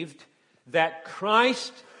received, that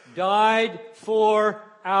Christ died for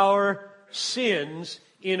our sins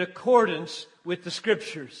in accordance with the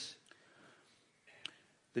Scriptures.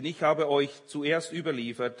 Denn ich habe euch zuerst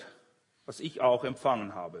überliefert, was ich auch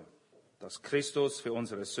empfangen habe, dass Christus für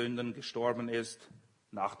unsere Sünden gestorben ist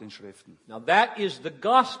nach den Schriften. Now that is the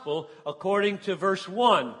gospel according to verse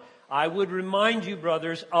 1. I would remind you,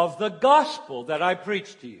 brothers, of the gospel that I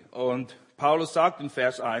preached to you. Und Paulus sagt in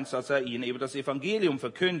Vers 1, dass er ihnen eben das Evangelium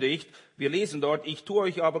verkündigt. Wir lesen dort, ich tue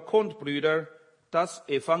euch aber kund, Brüder, das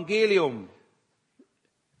Evangelium.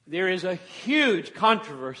 There is a huge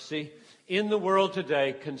controversy in the world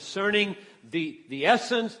today concerning the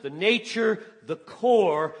essence, the nature, the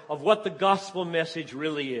core of what the gospel message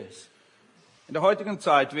really is. In der heutigen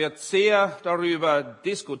Zeit wird sehr darüber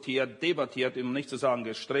diskutiert, debattiert, um nicht zu sagen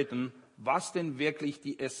gestritten, was denn wirklich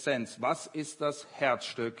die Essenz, was ist das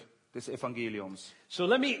Herzstück des Evangeliums. So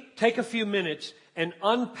let me take a few minutes and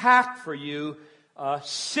unpack for you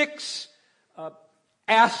 6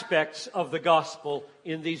 aspects of the gospel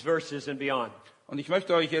in these verses and beyond. Und ich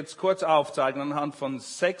möchte euch jetzt kurz aufzeigen anhand von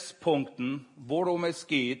 6 Punkten, worum es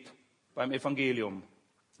geht beim Evangelium.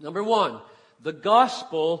 Number 1, the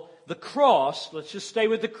gospel, the cross, let's just stay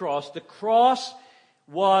with the cross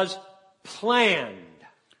was planned.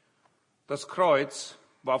 Das Kreuz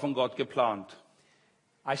war von Gott geplant.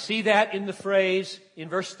 I see that in the phrase in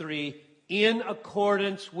verse 3, in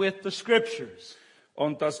accordance with the Scriptures.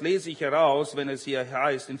 Und das lese ich heraus, wenn es hier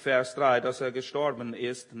heißt in Vers 3, dass er gestorben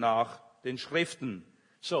ist nach den Schriften.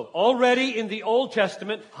 So already in the Old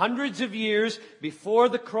Testament, hundreds of years before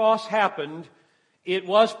the cross happened, it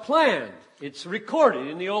was planned. It's recorded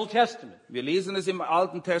in the Old Testament. Wir lesen es im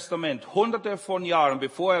Alten Testament, hunderte von Jahren,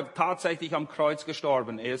 bevor er tatsächlich am Kreuz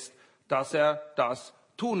gestorben ist, dass er das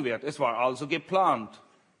tun wird. Es war also geplant.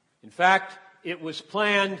 In fact, it was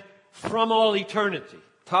planned from all eternity.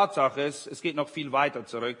 Tatsache ist, es geht noch viel weiter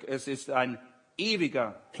zurück. Es ist ein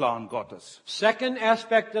ewiger Plan Gottes. Second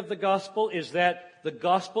aspect of the gospel is that the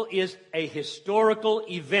gospel is a historical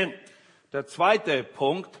event. Der zweite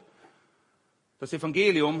Punkt, das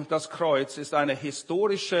Evangelium, das Kreuz, ist eine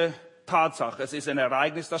historische Tatsache. Es ist ein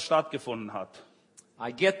Ereignis, das stattgefunden hat.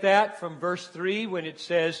 I get that from verse 3 when it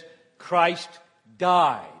says Christ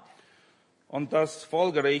died. Und das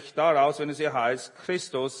folgere ich daraus, wenn es hier heißt,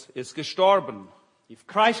 Christus ist gestorben. If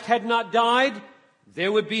Christ had not died,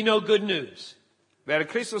 there would be no good news. Wäre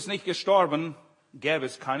Christus nicht gestorben, gäbe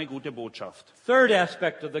es keine gute Botschaft. Third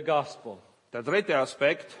aspect of the gospel. Der dritte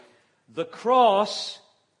Aspekt, The cross,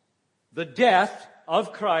 the death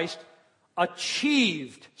of Christ,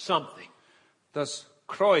 achieved something. Das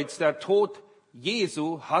Kreuz, der Tod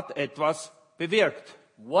Jesu hat etwas bewirkt.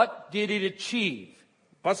 What did it achieve?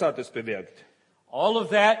 Was hat es bewirkt? All of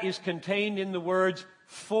that is contained in the words,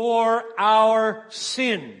 for our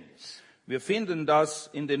sins. Wir finden das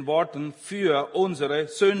in den Worten für unsere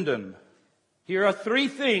Sünden. Here are three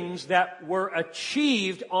things that were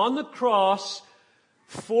achieved on the cross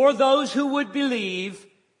for those who would believe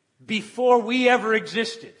before we ever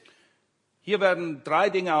existed. Hier werden 3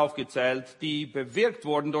 Dinge aufgezählt, die bewirkt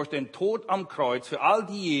wurden durch den Tod am Kreuz für all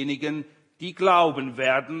diejenigen, die glauben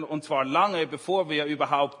werden, und zwar lange bevor wir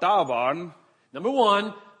überhaupt da waren. Number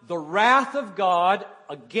one, the wrath of God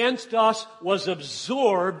against us was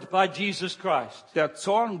absorbed by Jesus Christ. Der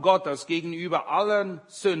Zorn Gottes gegenüber allen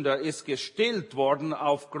Sündern ist gestillt worden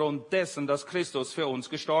aufgrund dessen, dass Christus für uns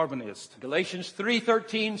gestorben ist. Galatians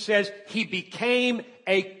 3:13 says, He became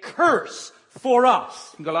a curse for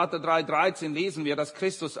us. In Galater 3,13 lesen wir, dass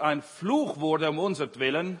Christus ein Fluch wurde um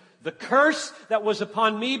unsertwillen. The curse that was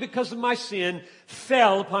upon me because of my sin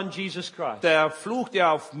fell upon Jesus Christ. Der Fluch,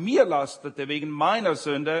 der auf mir lastete wegen meiner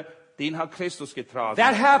Sünde, den hat Christus getragen.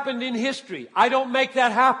 That happened in history. I don't make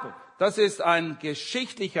that happen. Das ist ein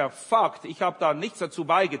geschichtlicher Fakt. Ich habe da nichts dazu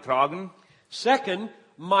beigetragen. Second,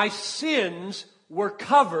 my sins were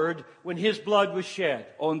covered when His blood was shed.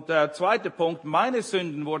 Und der zweite Punkt, meine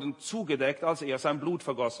Sünden wurden zugedeckt, als er sein Blut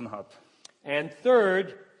vergossen hat. And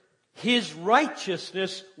third, His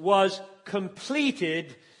righteousness was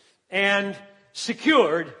completed and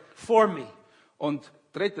secured for me. Und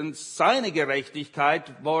drittens, seine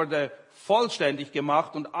Gerechtigkeit wurde vollständig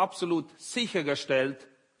gemacht und absolut sichergestellt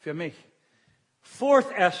für mich.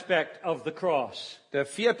 Fourth aspect of the cross. Der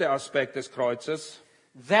vierte Aspekt des Kreuzes,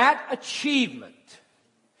 That achievement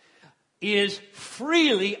is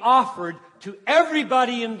freely offered to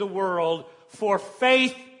everybody in the world for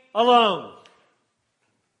faith alone.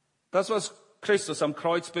 das, was Christus am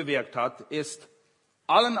Kreuz bewirkt hat, ist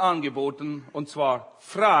allen angeboten, und zwar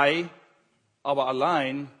frei, aber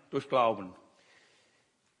allein durch Glauben.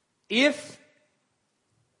 If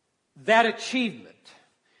that achievement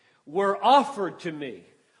were offered to me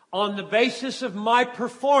on the basis of my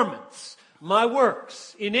performance, my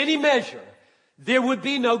works, in any measure, there would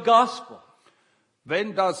be no gospel.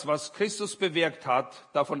 Wenn das, was Christus bewirkt hat,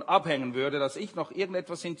 davon abhängen würde, dass ich noch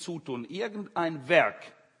irgendetwas hinzutun, irgendein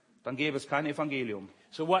Werk, dann gäbe es kein Evangelium.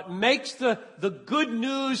 So what makes the good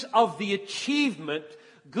news of the achievement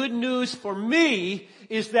good news for me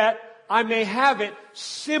is that I may have it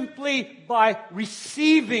simply by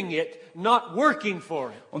receiving it, not working for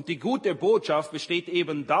it. Und die gute Botschaft besteht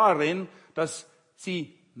eben darin, dass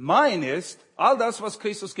sie mein ist. All das, was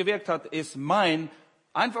Christus gewirkt hat, ist mein.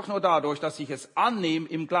 Einfach nur dadurch, dass ich es annehme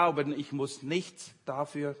im Glauben. Ich muss nichts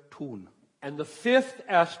dafür tun. And the fifth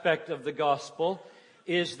aspect of the gospel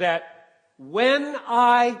is that when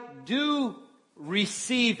I do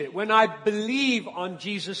receive it, when I believe on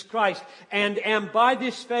Jesus Christ and am by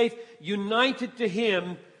this faith united to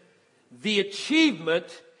Him, the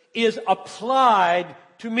achievement is applied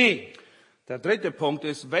to me. Der dritte Punkt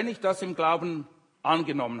ist, wenn ich das im Glauben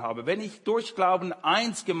angenommen habe, wenn ich durch Glauben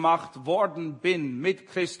eins gemacht worden bin mit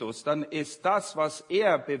Christus, dann ist das, was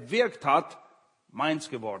er bewirkt hat, meins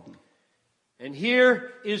geworden. And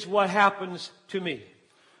here is what happens to me.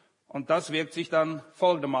 Und das wirkt sich dann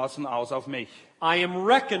folgendermaßen aus auf mich. I am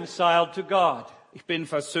reconciled to God. Ich bin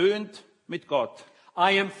versöhnt mit Gott.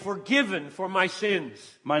 I am forgiven for my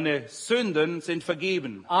sins. Meine Sünden sind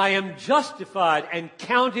vergeben. I am justified and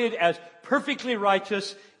counted as perfectly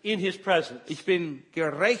righteous in His presence. Ich bin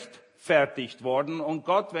gerechtfertigt worden und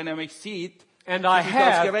Gott, wenn er mich sieht, And sieht mich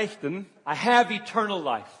als Gerechten I have eternal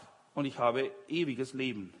life. und ich habe ewiges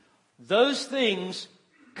Leben. Those things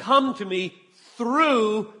come to me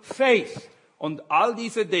through faith. Und all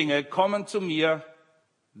diese Dinge kommen zu mir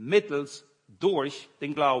durch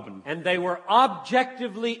den Glauben. And they were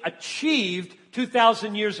objectively achieved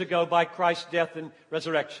 2,000 years ago by Christ's death and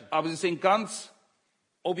resurrection. Aber sie sind ganz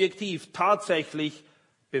objektiv tatsächlich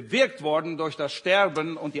bewirkt worden durch das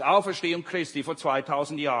Sterben und die Auferstehung Christi vor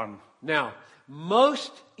 2000 Jahren. Now,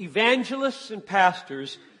 most evangelists and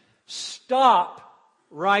pastors stop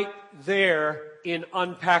right there in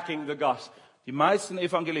unpacking the gospel. Die meisten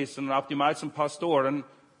Evangelisten und auch die meisten Pastoren,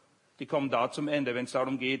 die kommen da zum Ende, wenn es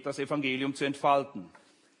darum geht, das Evangelium zu entfalten.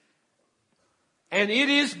 And it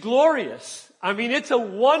is glorious. I mean, it's a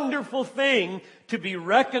wonderful thing to be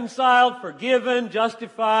reconciled, forgiven,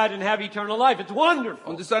 justified, and have eternal life. It's wonderful.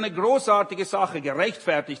 Und es ist eine großartige Sache,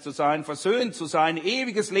 gerechtfertigt zu sein, versöhnt zu sein,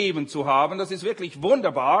 ewiges Leben zu haben. Das ist wirklich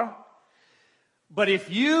wunderbar. But if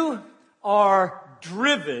you are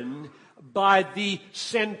driven by the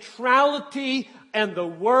centrality and the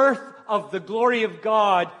worth of the glory of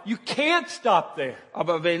God, you can't stop there.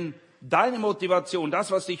 Aber wenn deine Motivation,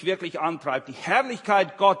 das, was dich wirklich antreibt, die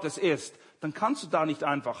Herrlichkeit Gottes ist, dann kannst du da nicht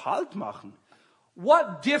einfach Halt machen.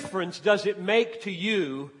 What difference does it make to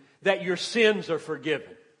you that your sins are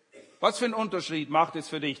forgiven? Was für einen Unterschied macht es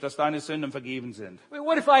für dich, dass deine Sünden vergeben sind? I mean,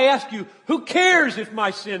 what if I ask you, who cares if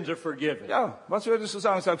my sins are forgiven? Ja, was würdest du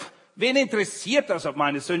sagen? Sag, wen interessiert das, ob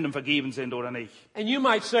meine Sünden vergeben sind oder nicht? And you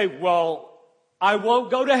might say, well, I won't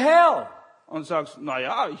go to hell. Und sagst, na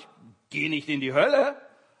ja, ich gehe nicht in die Hölle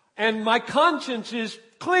And my conscience is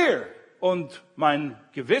clear. und mein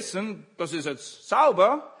Gewissen, das ist jetzt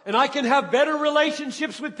sauber And I can have better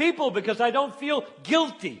relationships with people because I don't feel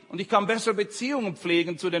guilty. und ich kann bessere Beziehungen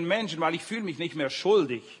pflegen zu den Menschen, weil ich fühle mich nicht mehr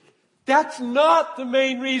schuldig. That's not the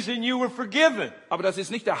main reason you were forgiven. Aber das ist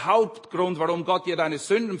nicht der Hauptgrund, warum Gott dir deine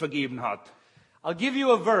Sünden vergeben hat. I'll give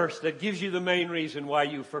you a verse that gives you the main reason why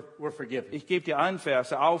you were forgiven. Ich gebe dir einen Vers,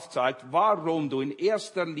 der aufzeigt, warum du in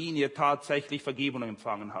erster Linie tatsächlich Vergebung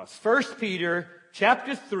empfangen hast. 1 Peter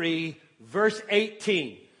chapter 3, verse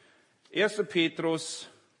 18. 1. Petrus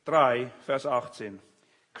 3, Vers 18.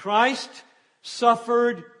 Christ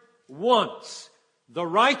suffered once, the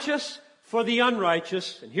righteous for the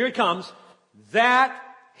unrighteous, and here it comes, that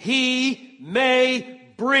he may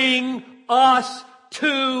bring us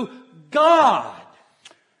to God.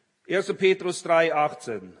 1. Petrus 3,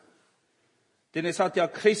 18. Denn es hat ja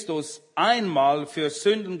Christus einmal für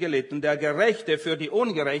Sünden gelitten, der Gerechte für die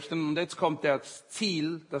Ungerechten. Und jetzt kommt das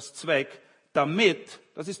Ziel, das Zweck, damit,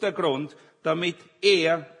 das ist der Grund, damit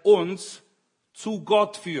er uns zu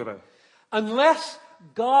Gott führe. Unless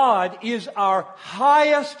God is our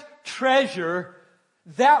highest treasure,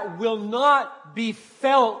 that will not be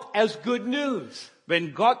felt as good news.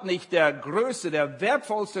 Wenn Gott nicht der größte, der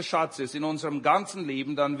wertvollste Schatz ist in unserem ganzen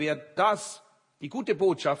Leben, dann wird das, die gute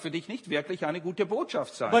Botschaft, für dich nicht wirklich eine gute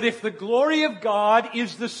Botschaft sein. But if the glory of God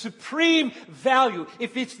is the supreme value,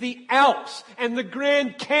 if it's the Alps and the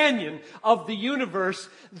Grand Canyon of the universe,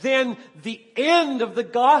 then the end of the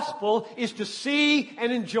gospel is to see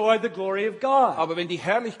and enjoy the glory of God. Aber wenn die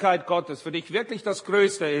Herrlichkeit Gottes für dich wirklich das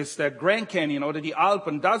Größte ist, der Grand Canyon oder die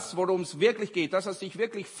Alpen, das, worum es wirklich geht, das, was dich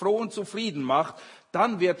wirklich froh und zufrieden macht,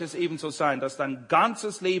 dann wird es ebenso sein, dass dein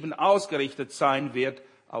ganzes Leben ausgerichtet sein wird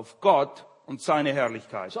auf Gott und seine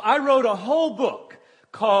Herrlichkeit. So I wrote a whole book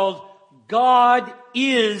called God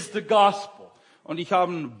is the Gospel. Und ich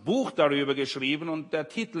habe ein Buch darüber geschrieben und der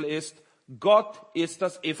Titel ist Gott ist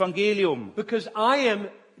das Evangelium. Because I am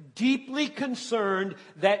deeply concerned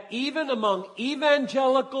that even among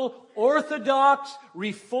evangelical, orthodox,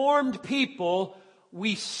 reformed people,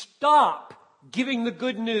 we stop giving the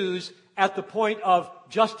good news at the point of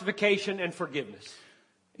justification and forgiveness.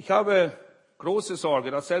 Ich habe große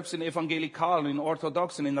Sorge, dass selbst in evangelikalen, in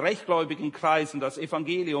orthodoxen, in rechtgläubigen Kreisen das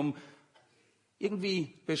Evangelium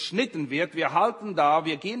irgendwie beschnitten wird. Wir halten da,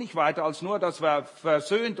 wir gehen nicht weiter als nur, dass wir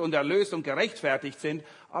versöhnt und erlöst und gerechtfertigt sind,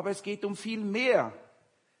 aber es geht um viel mehr.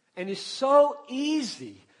 And it's so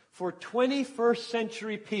easy for 21st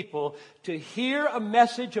century people to hear a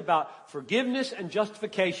message about forgiveness and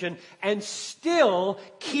justification and still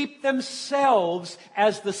keep themselves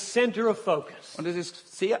as the center of focus. Und es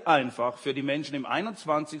ist sehr einfach für die Menschen im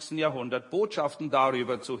 21. Jahrhundert, Botschaften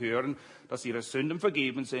darüber zu hören, dass ihre Sünden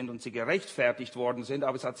vergeben sind und sie gerechtfertigt worden sind,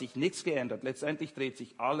 aber es hat sich nichts geändert. Letztendlich dreht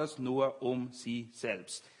sich alles nur um sie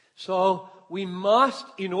selbst. So we must,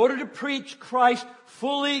 in order to preach Christ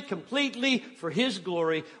fully, completely for His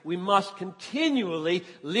glory, we must continually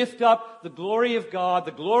lift up the glory of God,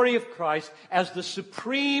 the glory of Christ as the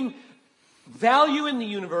supreme value in the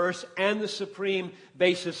universe and the supreme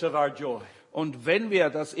basis of our joy. Und wenn wir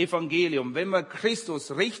das Evangelium, wenn wir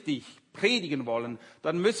Christus richtig predigen wollen,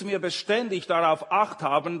 dann müssen wir beständig darauf Acht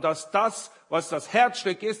haben, dass das, was das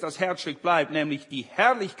Herzstück ist, das Herzstück bleibt, nämlich die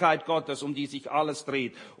Herrlichkeit Gottes, um die sich alles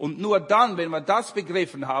dreht. Und nur dann, wenn wir das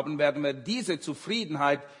begriffen haben, werden wir diese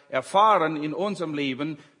Zufriedenheit erfahren in unserem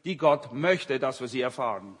Leben, die Gott möchte, dass wir sie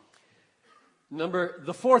erfahren.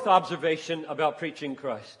 The fourth observation about preaching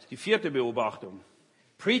Christ. Die vierte Beobachtung.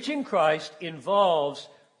 Preaching Christ involves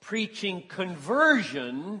preaching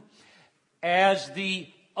conversion as the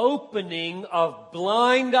opening of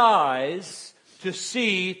blind eyes to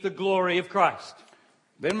see the glory of Christ.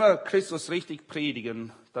 Wenn wir Christus richtig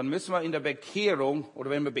predigen, dann müssen wir in der Bekehrung, oder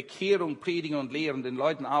wenn wir Bekehrung predigen und lehren, den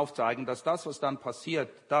Leuten aufzeigen, dass das, was dann passiert,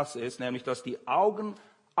 das ist, nämlich, dass die Augen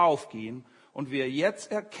aufgehen und wir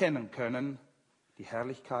jetzt erkennen können, die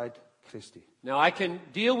Herrlichkeit Christi. Now I can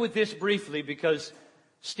deal with this briefly because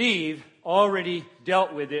Steve already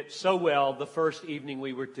dealt with it so well the first evening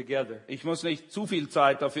we were together. Ich muss nicht zu viel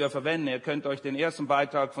Zeit dafür verwenden. Ihr könnt euch den ersten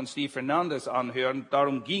Beitrag von Steve Fernandes anhören.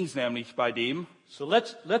 Darum ging es nämlich bei dem. So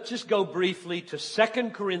let's just go briefly to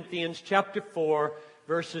 2 Corinthians chapter 4,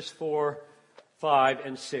 verses 4, 5,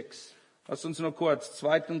 and 6. Lasst uns nur kurz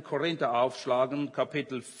 2. Korinther aufschlagen,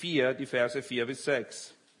 Kapitel 4, die Verse 4 bis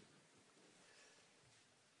 6.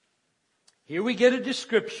 Here we get a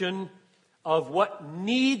description of what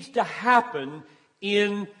needs to happen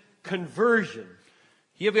in conversion.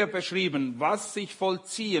 Hier wird beschrieben, was sich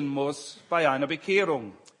vollziehen muss bei einer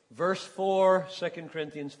Bekehrung. Verse 4, 2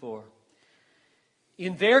 Corinthians 4.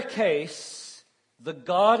 In their case, the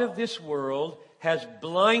God of this world has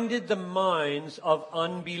blinded the minds of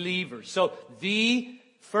unbelievers. So the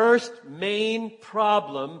first main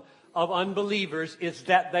problem of unbelievers is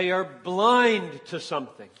that they are blind to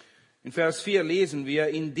something. In Vers 4 lesen wir,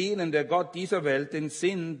 in denen der Gott dieser Welt den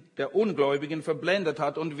Sinn der Ungläubigen verblendet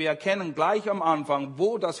hat. Und wir erkennen gleich am Anfang,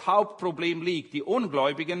 wo das Hauptproblem liegt. Die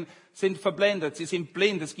Ungläubigen sind verblendet, sie sind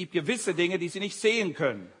blind. Es gibt gewisse Dinge, die sie nicht sehen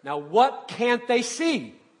können. Now what can't they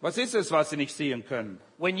see? Was ist es, was sie nicht sehen können?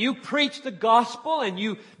 When you preach the gospel and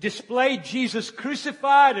you display Jesus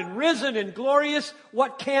crucified and risen and glorious,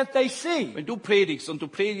 what can't they see? Wenn du predigst und du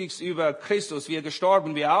predigst über Christus, wie er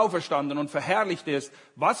gestorben, wie er auferstanden und verherrlicht ist,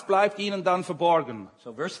 was bleibt ihnen dann verborgen?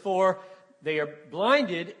 So verse 4, they are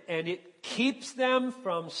blinded and it keeps them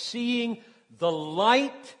from seeing the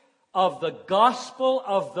light of the gospel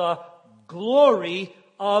of the glory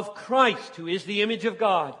of Christ, who is the image of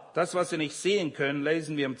God. Das, was sie nicht sehen können,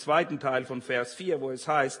 lesen wir im zweiten Teil von Vers 4, wo es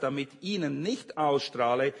heißt, damit ihnen nicht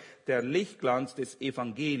ausstrahle der Lichtglanz des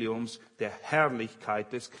Evangeliums, der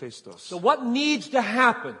Herrlichkeit des Christus. So what needs to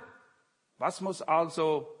happen? Was muss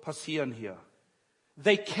also passieren hier?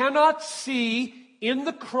 They cannot see in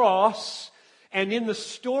the cross and in the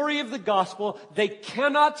story of the gospel, they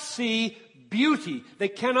cannot see beauty. They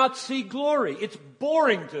cannot see glory. It's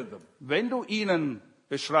boring to them. Wenn du ihnen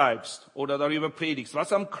beschreibst oder darüber predigst,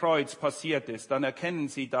 was am Kreuz passiert ist, dann erkennen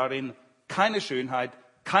sie darin keine Schönheit,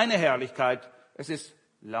 keine Herrlichkeit. Es ist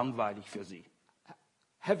langweilig für sie.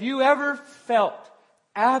 Have you ever felt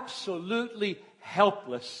absolutely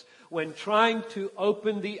helpless when trying to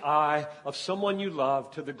open the eye of someone you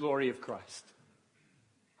love to the glory of Christ?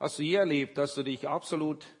 Hast du je erlebt, dass du dich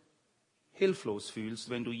absolut hilflos fühlst,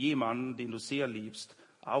 wenn du jemanden, den du sehr liebst,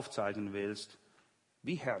 aufzeigen willst,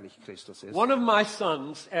 wie herrlich Christus ist? One of my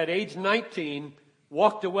sons at age 19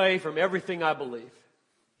 walked away from everything I believe.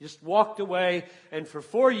 Just walked away and for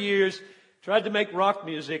 4 years tried to make rock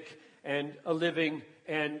music and a living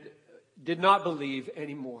and did not believe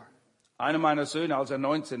anymore. Einer meiner Söhne, als er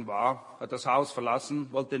 19 war, hat das Haus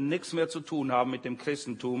verlassen, wollte nichts mehr zu tun haben mit dem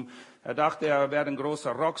Christentum. Er dachte, er wäre ein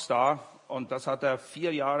großer Rockstar und das hat er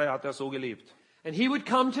 4 Jahre so gelebt. And he would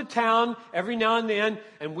come to town every now and then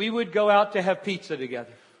and we would go out to have pizza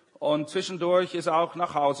together. Und zwischendurch ist er auch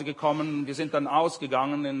nach Hause gekommen. Wir sind dann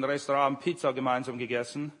ausgegangen, in ein Restaurant Pizza gemeinsam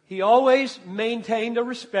gegessen. He always maintained a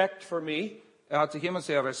respect for me. Er hat sich immer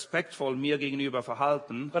sehr respektvoll mir gegenüber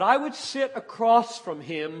verhalten. But I would sit across from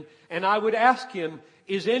him and I would ask him,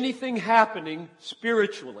 is anything happening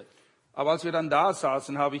spiritually? Aber als wir dann da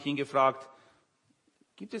saßen, habe ich ihn gefragt,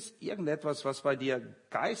 gibt es irgendetwas, was bei dir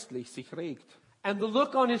geistlich sich regt? And the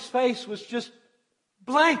look on his face was just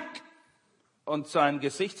blank. Und sein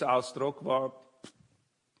Gesichtsausdruck war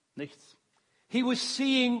nichts. He was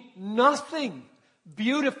seeing nothing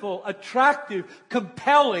beautiful, attractive,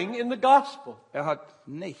 compelling in the gospel. Er hat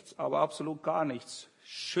nichts, aber absolut gar nichts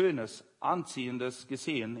Schönes, Anziehendes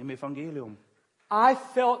gesehen im Evangelium. I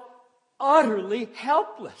felt utterly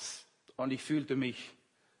helpless. Und ich fühlte mich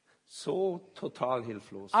so total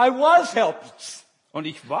hilflos. I was helpless. Und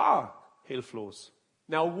ich war hilflos.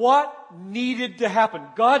 Now what needed to happen?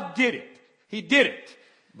 God did it. He did it.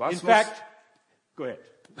 Was In muss- fact, go ahead.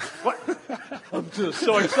 What? I'm just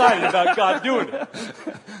so excited about God doing it.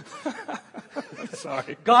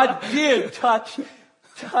 Sorry. God did touch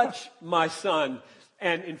my son.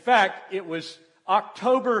 And in fact, it was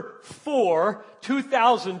October 4,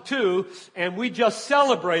 2002, and we just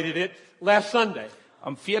celebrated it last Sunday.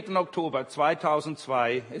 Am 4. Oktober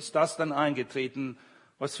 2002 ist das dann eingetreten,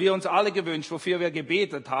 was wir uns alle gewünscht, wofür wir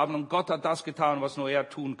gebetet haben. Und Gott hat das getan, was nur er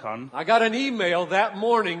tun kann. I got an email that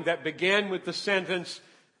morning that began with the sentence,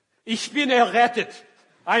 Ich bin errettet.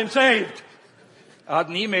 I am saved. Er hat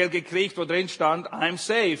eine E-Mail gekriegt, wo drin stand, I'm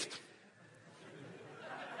saved.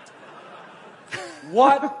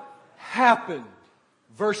 What happened?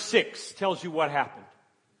 Verse 6 tells you what happened.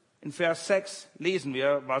 In Vers 6 lesen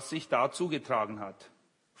wir, was sich da zugetragen hat.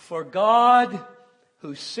 For God,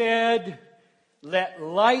 who said, let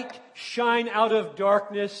light shine out of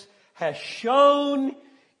darkness, has shone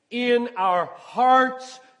in our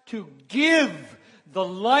hearts to give the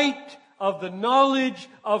light of the knowledge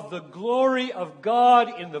of the glory of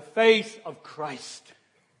God in the face of Christ.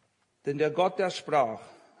 Denn der Gott, der sprach,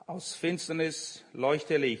 aus Finsternis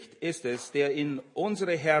leuchte Licht, ist es, der in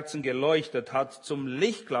unsere Herzen geleuchtet hat zum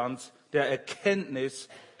Lichtglanz der Erkenntnis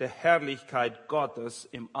der Herrlichkeit Gottes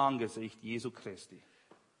im Angesicht Jesu Christi.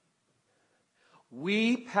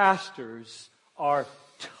 We pastors are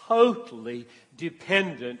totally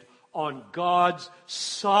dependent on God's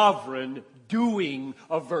sovereign doing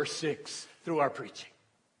of verse 6 through our preaching.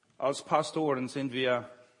 Als Pastoren sind wir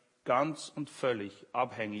ganz und völlig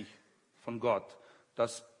abhängig von Gott,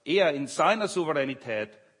 dass er in seiner Souveränität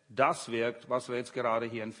das wirkt, was wir jetzt gerade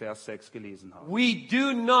hier in Vers 6 gelesen haben. We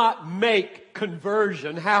do not make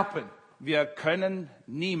conversion happen. Wir können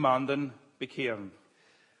niemanden bekehren.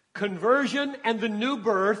 Conversion and the new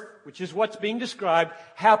birth, which is what's being described,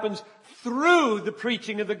 happens through the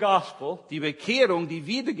preaching of the gospel. Die Bekehrung, die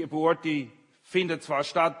Wiedergeburt, die findet zwar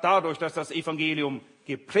statt dadurch, dass das Evangelium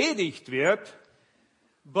gepredigt wird,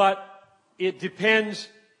 but it depends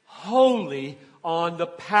wholly on the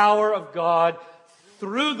power of God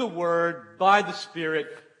through the Word, by the Spirit,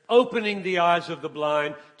 opening the eyes of the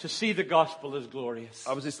blind to see the gospel as glorious.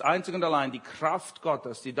 aber es ist einzig und allein die Kraft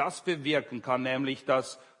Gottes, die das bewirken kann, nämlich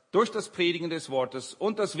dass durch das Predigen des Wortes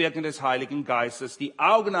und das Wirken des Heiligen Geistes die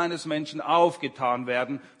Augen eines Menschen aufgetan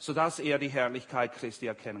werden, sodass er die Herrlichkeit Christi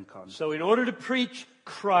erkennen kann. So in order to preach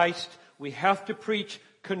Christ, we have to preach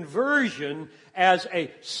conversion as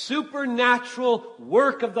a supernatural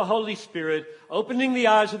work of the Holy Spirit, opening the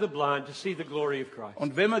eyes of the blind to see the glory of Christ.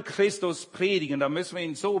 Und wenn wir Christus predigen, dann müssen wir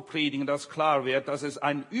ihn so predigen, dass klar wird, dass es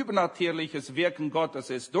ein übernatürliches Wirken Gottes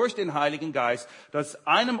ist, durch den Heiligen Geist, dass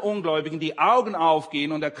einem Ungläubigen die Augen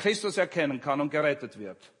aufgehen und er Christus erkennen kann und gerettet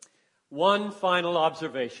wird. One final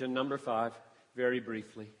observation, number 5, very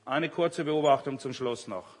briefly. Eine kurze Beobachtung zum Schluss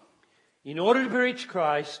noch. In order to preach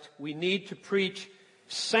Christ, we need to preach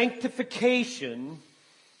sanctification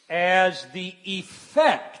as the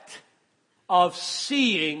effect of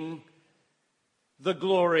seeing the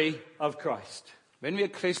glory of Christ. Wenn wir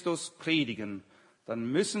Christus predigen,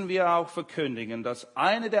 dann müssen wir auch verkündigen, dass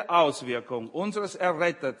eine der Auswirkungen unseres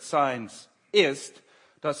Errettetseins ist,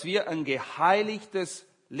 dass wir ein geheiligtes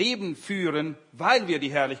Leben führen, weil wir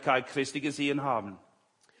die Herrlichkeit Christi gesehen haben.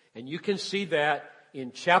 And you can see that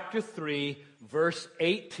in chapter 3, verse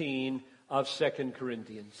 18 of 2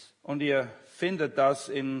 Corinthians. Und ihr findet das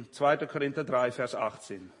in 2. Korinther 3, Vers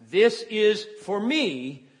 18. This is, for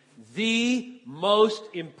me, the most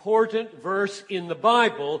important verse in the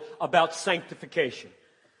Bible about sanctification.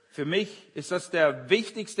 Für mich ist das der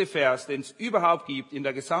wichtigste Vers, den es überhaupt gibt in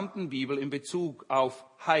der gesamten Bibel in Bezug auf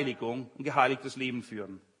Heiligung und geheiligtes Leben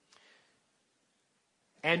führen.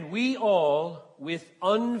 And we all, with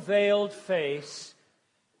unveiled face,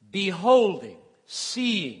 beholding,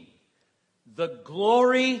 seeing the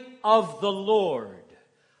glory of the Lord,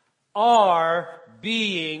 are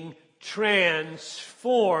being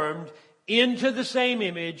transformed into the same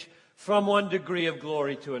image from one degree of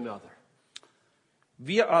glory to another.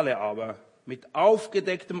 Wir alle aber mit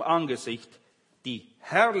aufgedecktem Angesicht die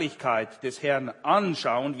Herrlichkeit des Herrn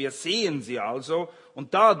anschauen, wir sehen sie also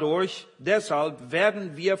und deshalb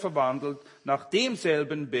werden wir verwandelt nach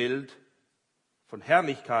demselben Bild von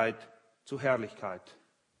Herrlichkeit zu Herrlichkeit.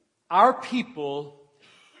 Our people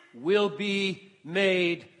will be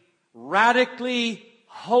made radically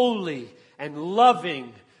holy and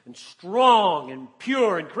loving and strong and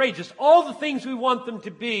pure and courageous, all the things we want them to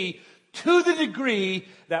be, to the degree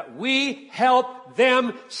that we help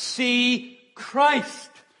them see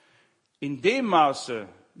Christ. In dem Maße,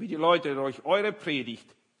 wie die Leute durch eure Predigt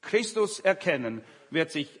Christus erkennen,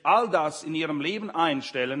 wird sich all das in ihrem Leben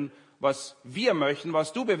einstellen, was wir möchten,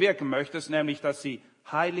 was du bewirken möchtest, nämlich, dass sie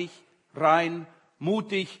heilig, rein,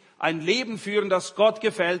 mutig ein Leben führen, das Gott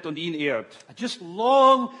gefällt und ihn ehrt. I just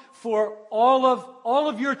long for all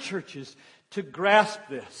of your churches to grasp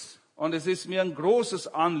this. Und es ist mir ein großes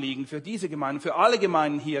Anliegen für diese Gemeinden, für alle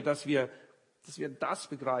Gemeinden hier, dass wir das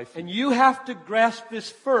begreifen. And you have to grasp this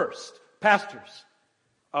first, pastors.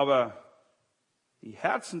 Aber die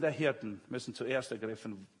Herzen der Hirten müssen zuerst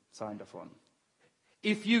ergriffen sein davon.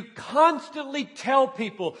 If you constantly tell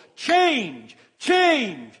people, change,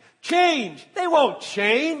 change, change, they won't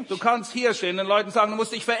change. Du kannst hier stehen und den Leuten sagen, du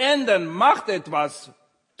musst dich verändern, macht etwas,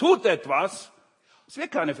 tut etwas. Es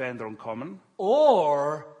wird keine Veränderung kommen.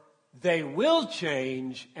 Or they will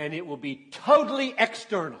change and it will be totally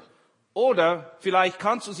external. Oder vielleicht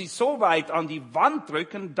kannst du sie so weit an die Wand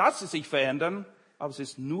drücken, dass sie sich verändern, aber es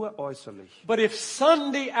ist nur äußerlich. But if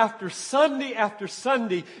Sunday after Sunday after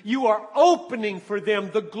Sunday you are opening for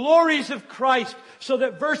them the glories of Christ so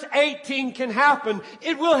that verse 18 can happen,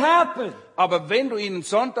 it will happen. Aber wenn du ihnen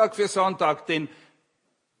Sonntag für Sonntag den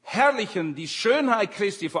Herrlichen, die Schönheit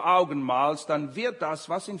Christi vor Augen malst, dann wird das,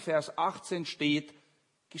 was in Vers 18 steht,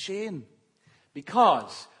 geschehen.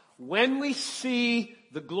 Because when we see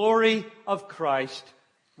the glory of Christ,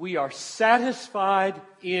 we are satisfied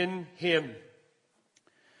in Him.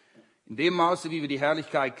 In dem Maße, wie wir die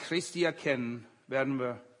Herrlichkeit Christi erkennen, werden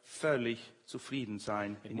wir völlig zufrieden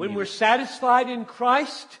sein. In When ihm. we're satisfied in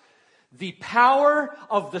Christ, the power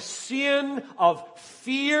of the sin of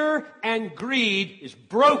fear and greed is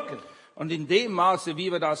broken. Und in dem Maße,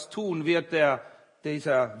 wie wir das tun, wird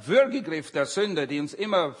dieser Würgegriff der Sünde, die uns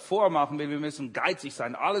immer vormachen will, wir müssen geizig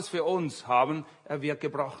sein, alles für uns haben, er wird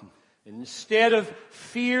gebrochen. And instead of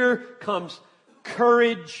fear comes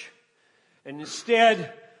courage, and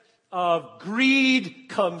instead of greed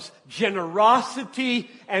comes generosity,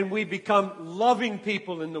 and we become loving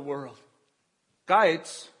people in the world.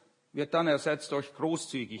 Geiz wird dann ersetzt durch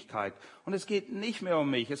Großzügigkeit. Und es geht nicht mehr um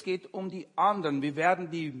mich, es geht um die anderen. Wir werden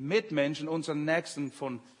die Mitmenschen, unseren Nächsten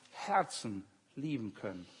von Herzen lieben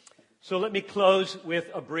können. So let me close with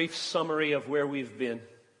a brief summary of where we've been.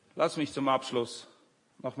 Lass mich zum Abschluss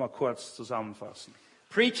noch mal kurz zusammenfassen.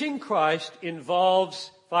 Preaching Christ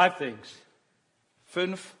involves 5 things.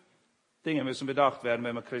 5 Dinge müssen bedacht werden,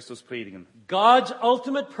 wenn wir Christus predigen. God's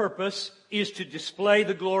ultimate purpose is to display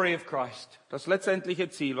the glory of Christ. Das letztendliche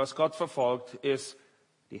Ziel, was Gott verfolgt, ist,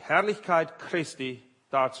 die Herrlichkeit Christi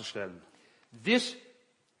darzustellen. This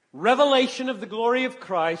revelation of the glory of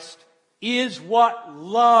Christ is what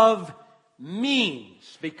love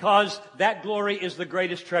means, because that glory is the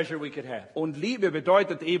greatest treasure we could have. Und Liebe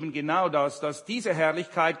bedeutet eben genau das, dass diese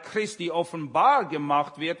Herrlichkeit Christi offenbar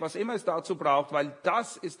gemacht wird, was immer es dazu braucht, weil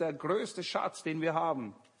das ist der größte Schatz, den wir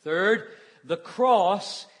haben. Third, the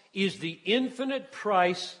cross is the infinite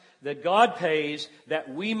price that God pays that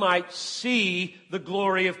we might see the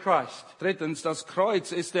glory of Christ. Drittens, das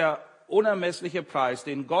Kreuz ist der unermessliche Preis,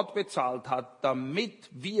 den Gott bezahlt hat, damit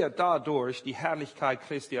wir dadurch die Herrlichkeit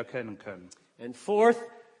Christi erkennen können. And fourth,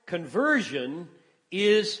 conversion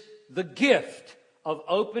is the gift of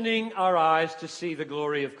opening our eyes to see the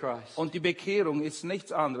glory of Christ. Und die Bekehrung ist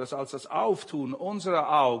nichts anderes als das Auftun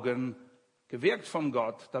unserer Augen, gewirkt von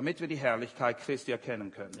Gott, damit wir die Herrlichkeit Christi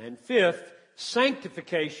erkennen können. And fifth,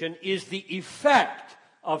 sanctification is the effect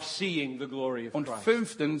of seeing the glory of Und Christ.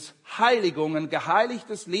 5. Heiligung, ein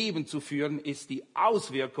geheiligtes Leben zu führen, ist die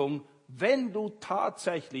Auswirkung, wenn du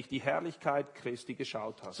tatsächlich die Herrlichkeit Christi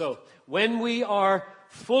geschaut hast. So, when we are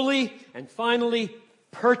fully and finally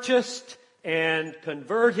purchased and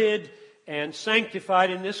converted and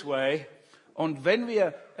sanctified in this way, Und wenn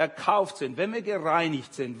wir erkauft sind, wenn wir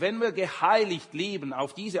gereinigt sind, wenn wir geheiligt leben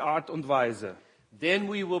auf diese Art und Weise, then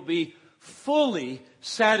we will be fully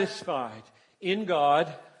satisfied in God,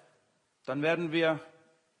 dann werden wir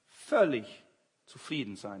völlig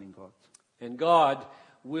zufrieden sein in Gott. and God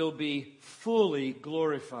will be fully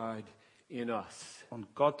glorified in us.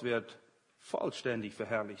 Und Gott wird vollständig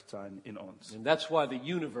verherrlicht sein in uns. And that's why the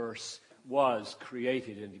universe was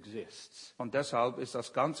created and exists. Und deshalb ist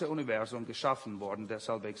das ganze Universum geschaffen worden,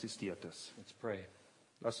 deshalb existiert es. Let's pray.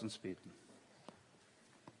 Lasst uns beten.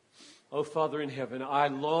 Oh, Father in heaven, I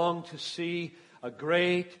long to see a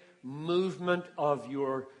great movement of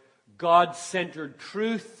your God-centered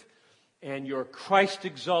truth and your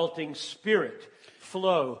Christ-exalting spirit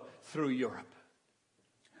flow through Europe.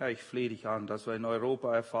 Herr, ich flehe dich an, dass wir in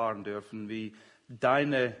Europa erfahren dürfen, wie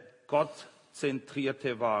deine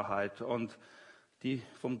gottzentrierte Wahrheit und die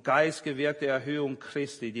vom Geist gewirkte Erhöhung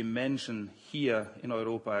Christi die Menschen hier in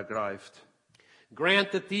Europa ergreift.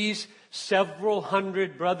 Grant that these several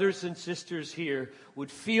hundred brothers and sisters here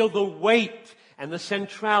would feel the weight and the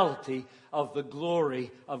centrality of the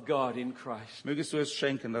glory of God in Christ. Mögest du es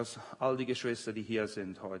schenken, dass all die Geschwister, die hier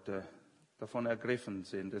sind heute, davon ergriffen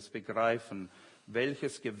sind, es begreifen,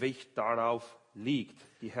 welches Gewicht darauf liegt,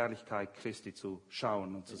 die Herrlichkeit Christi zu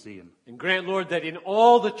schauen und zu sehen. And grant, Lord, that in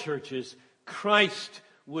all the churches, Christ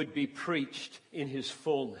would be preached in his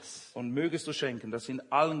fullness. Und mögest du schenken, dass in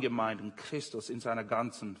allen Gemeinden Christus in seiner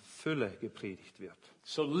ganzen Fülle gepredigt wird.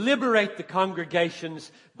 So liberate the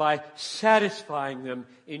congregations by satisfying them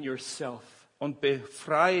in yourself. Und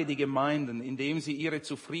befreie die Gemeinden, indem sie ihre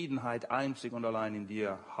Zufriedenheit einzig und allein in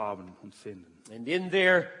dir haben und finden. And in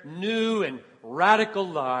their new and radical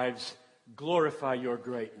lives, glorify your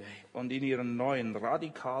great name. Und in ihren neuen,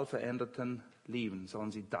 radikal veränderten Leben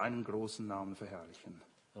sollen sie deinen großen Namen verherrlichen.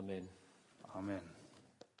 Amen. Amen.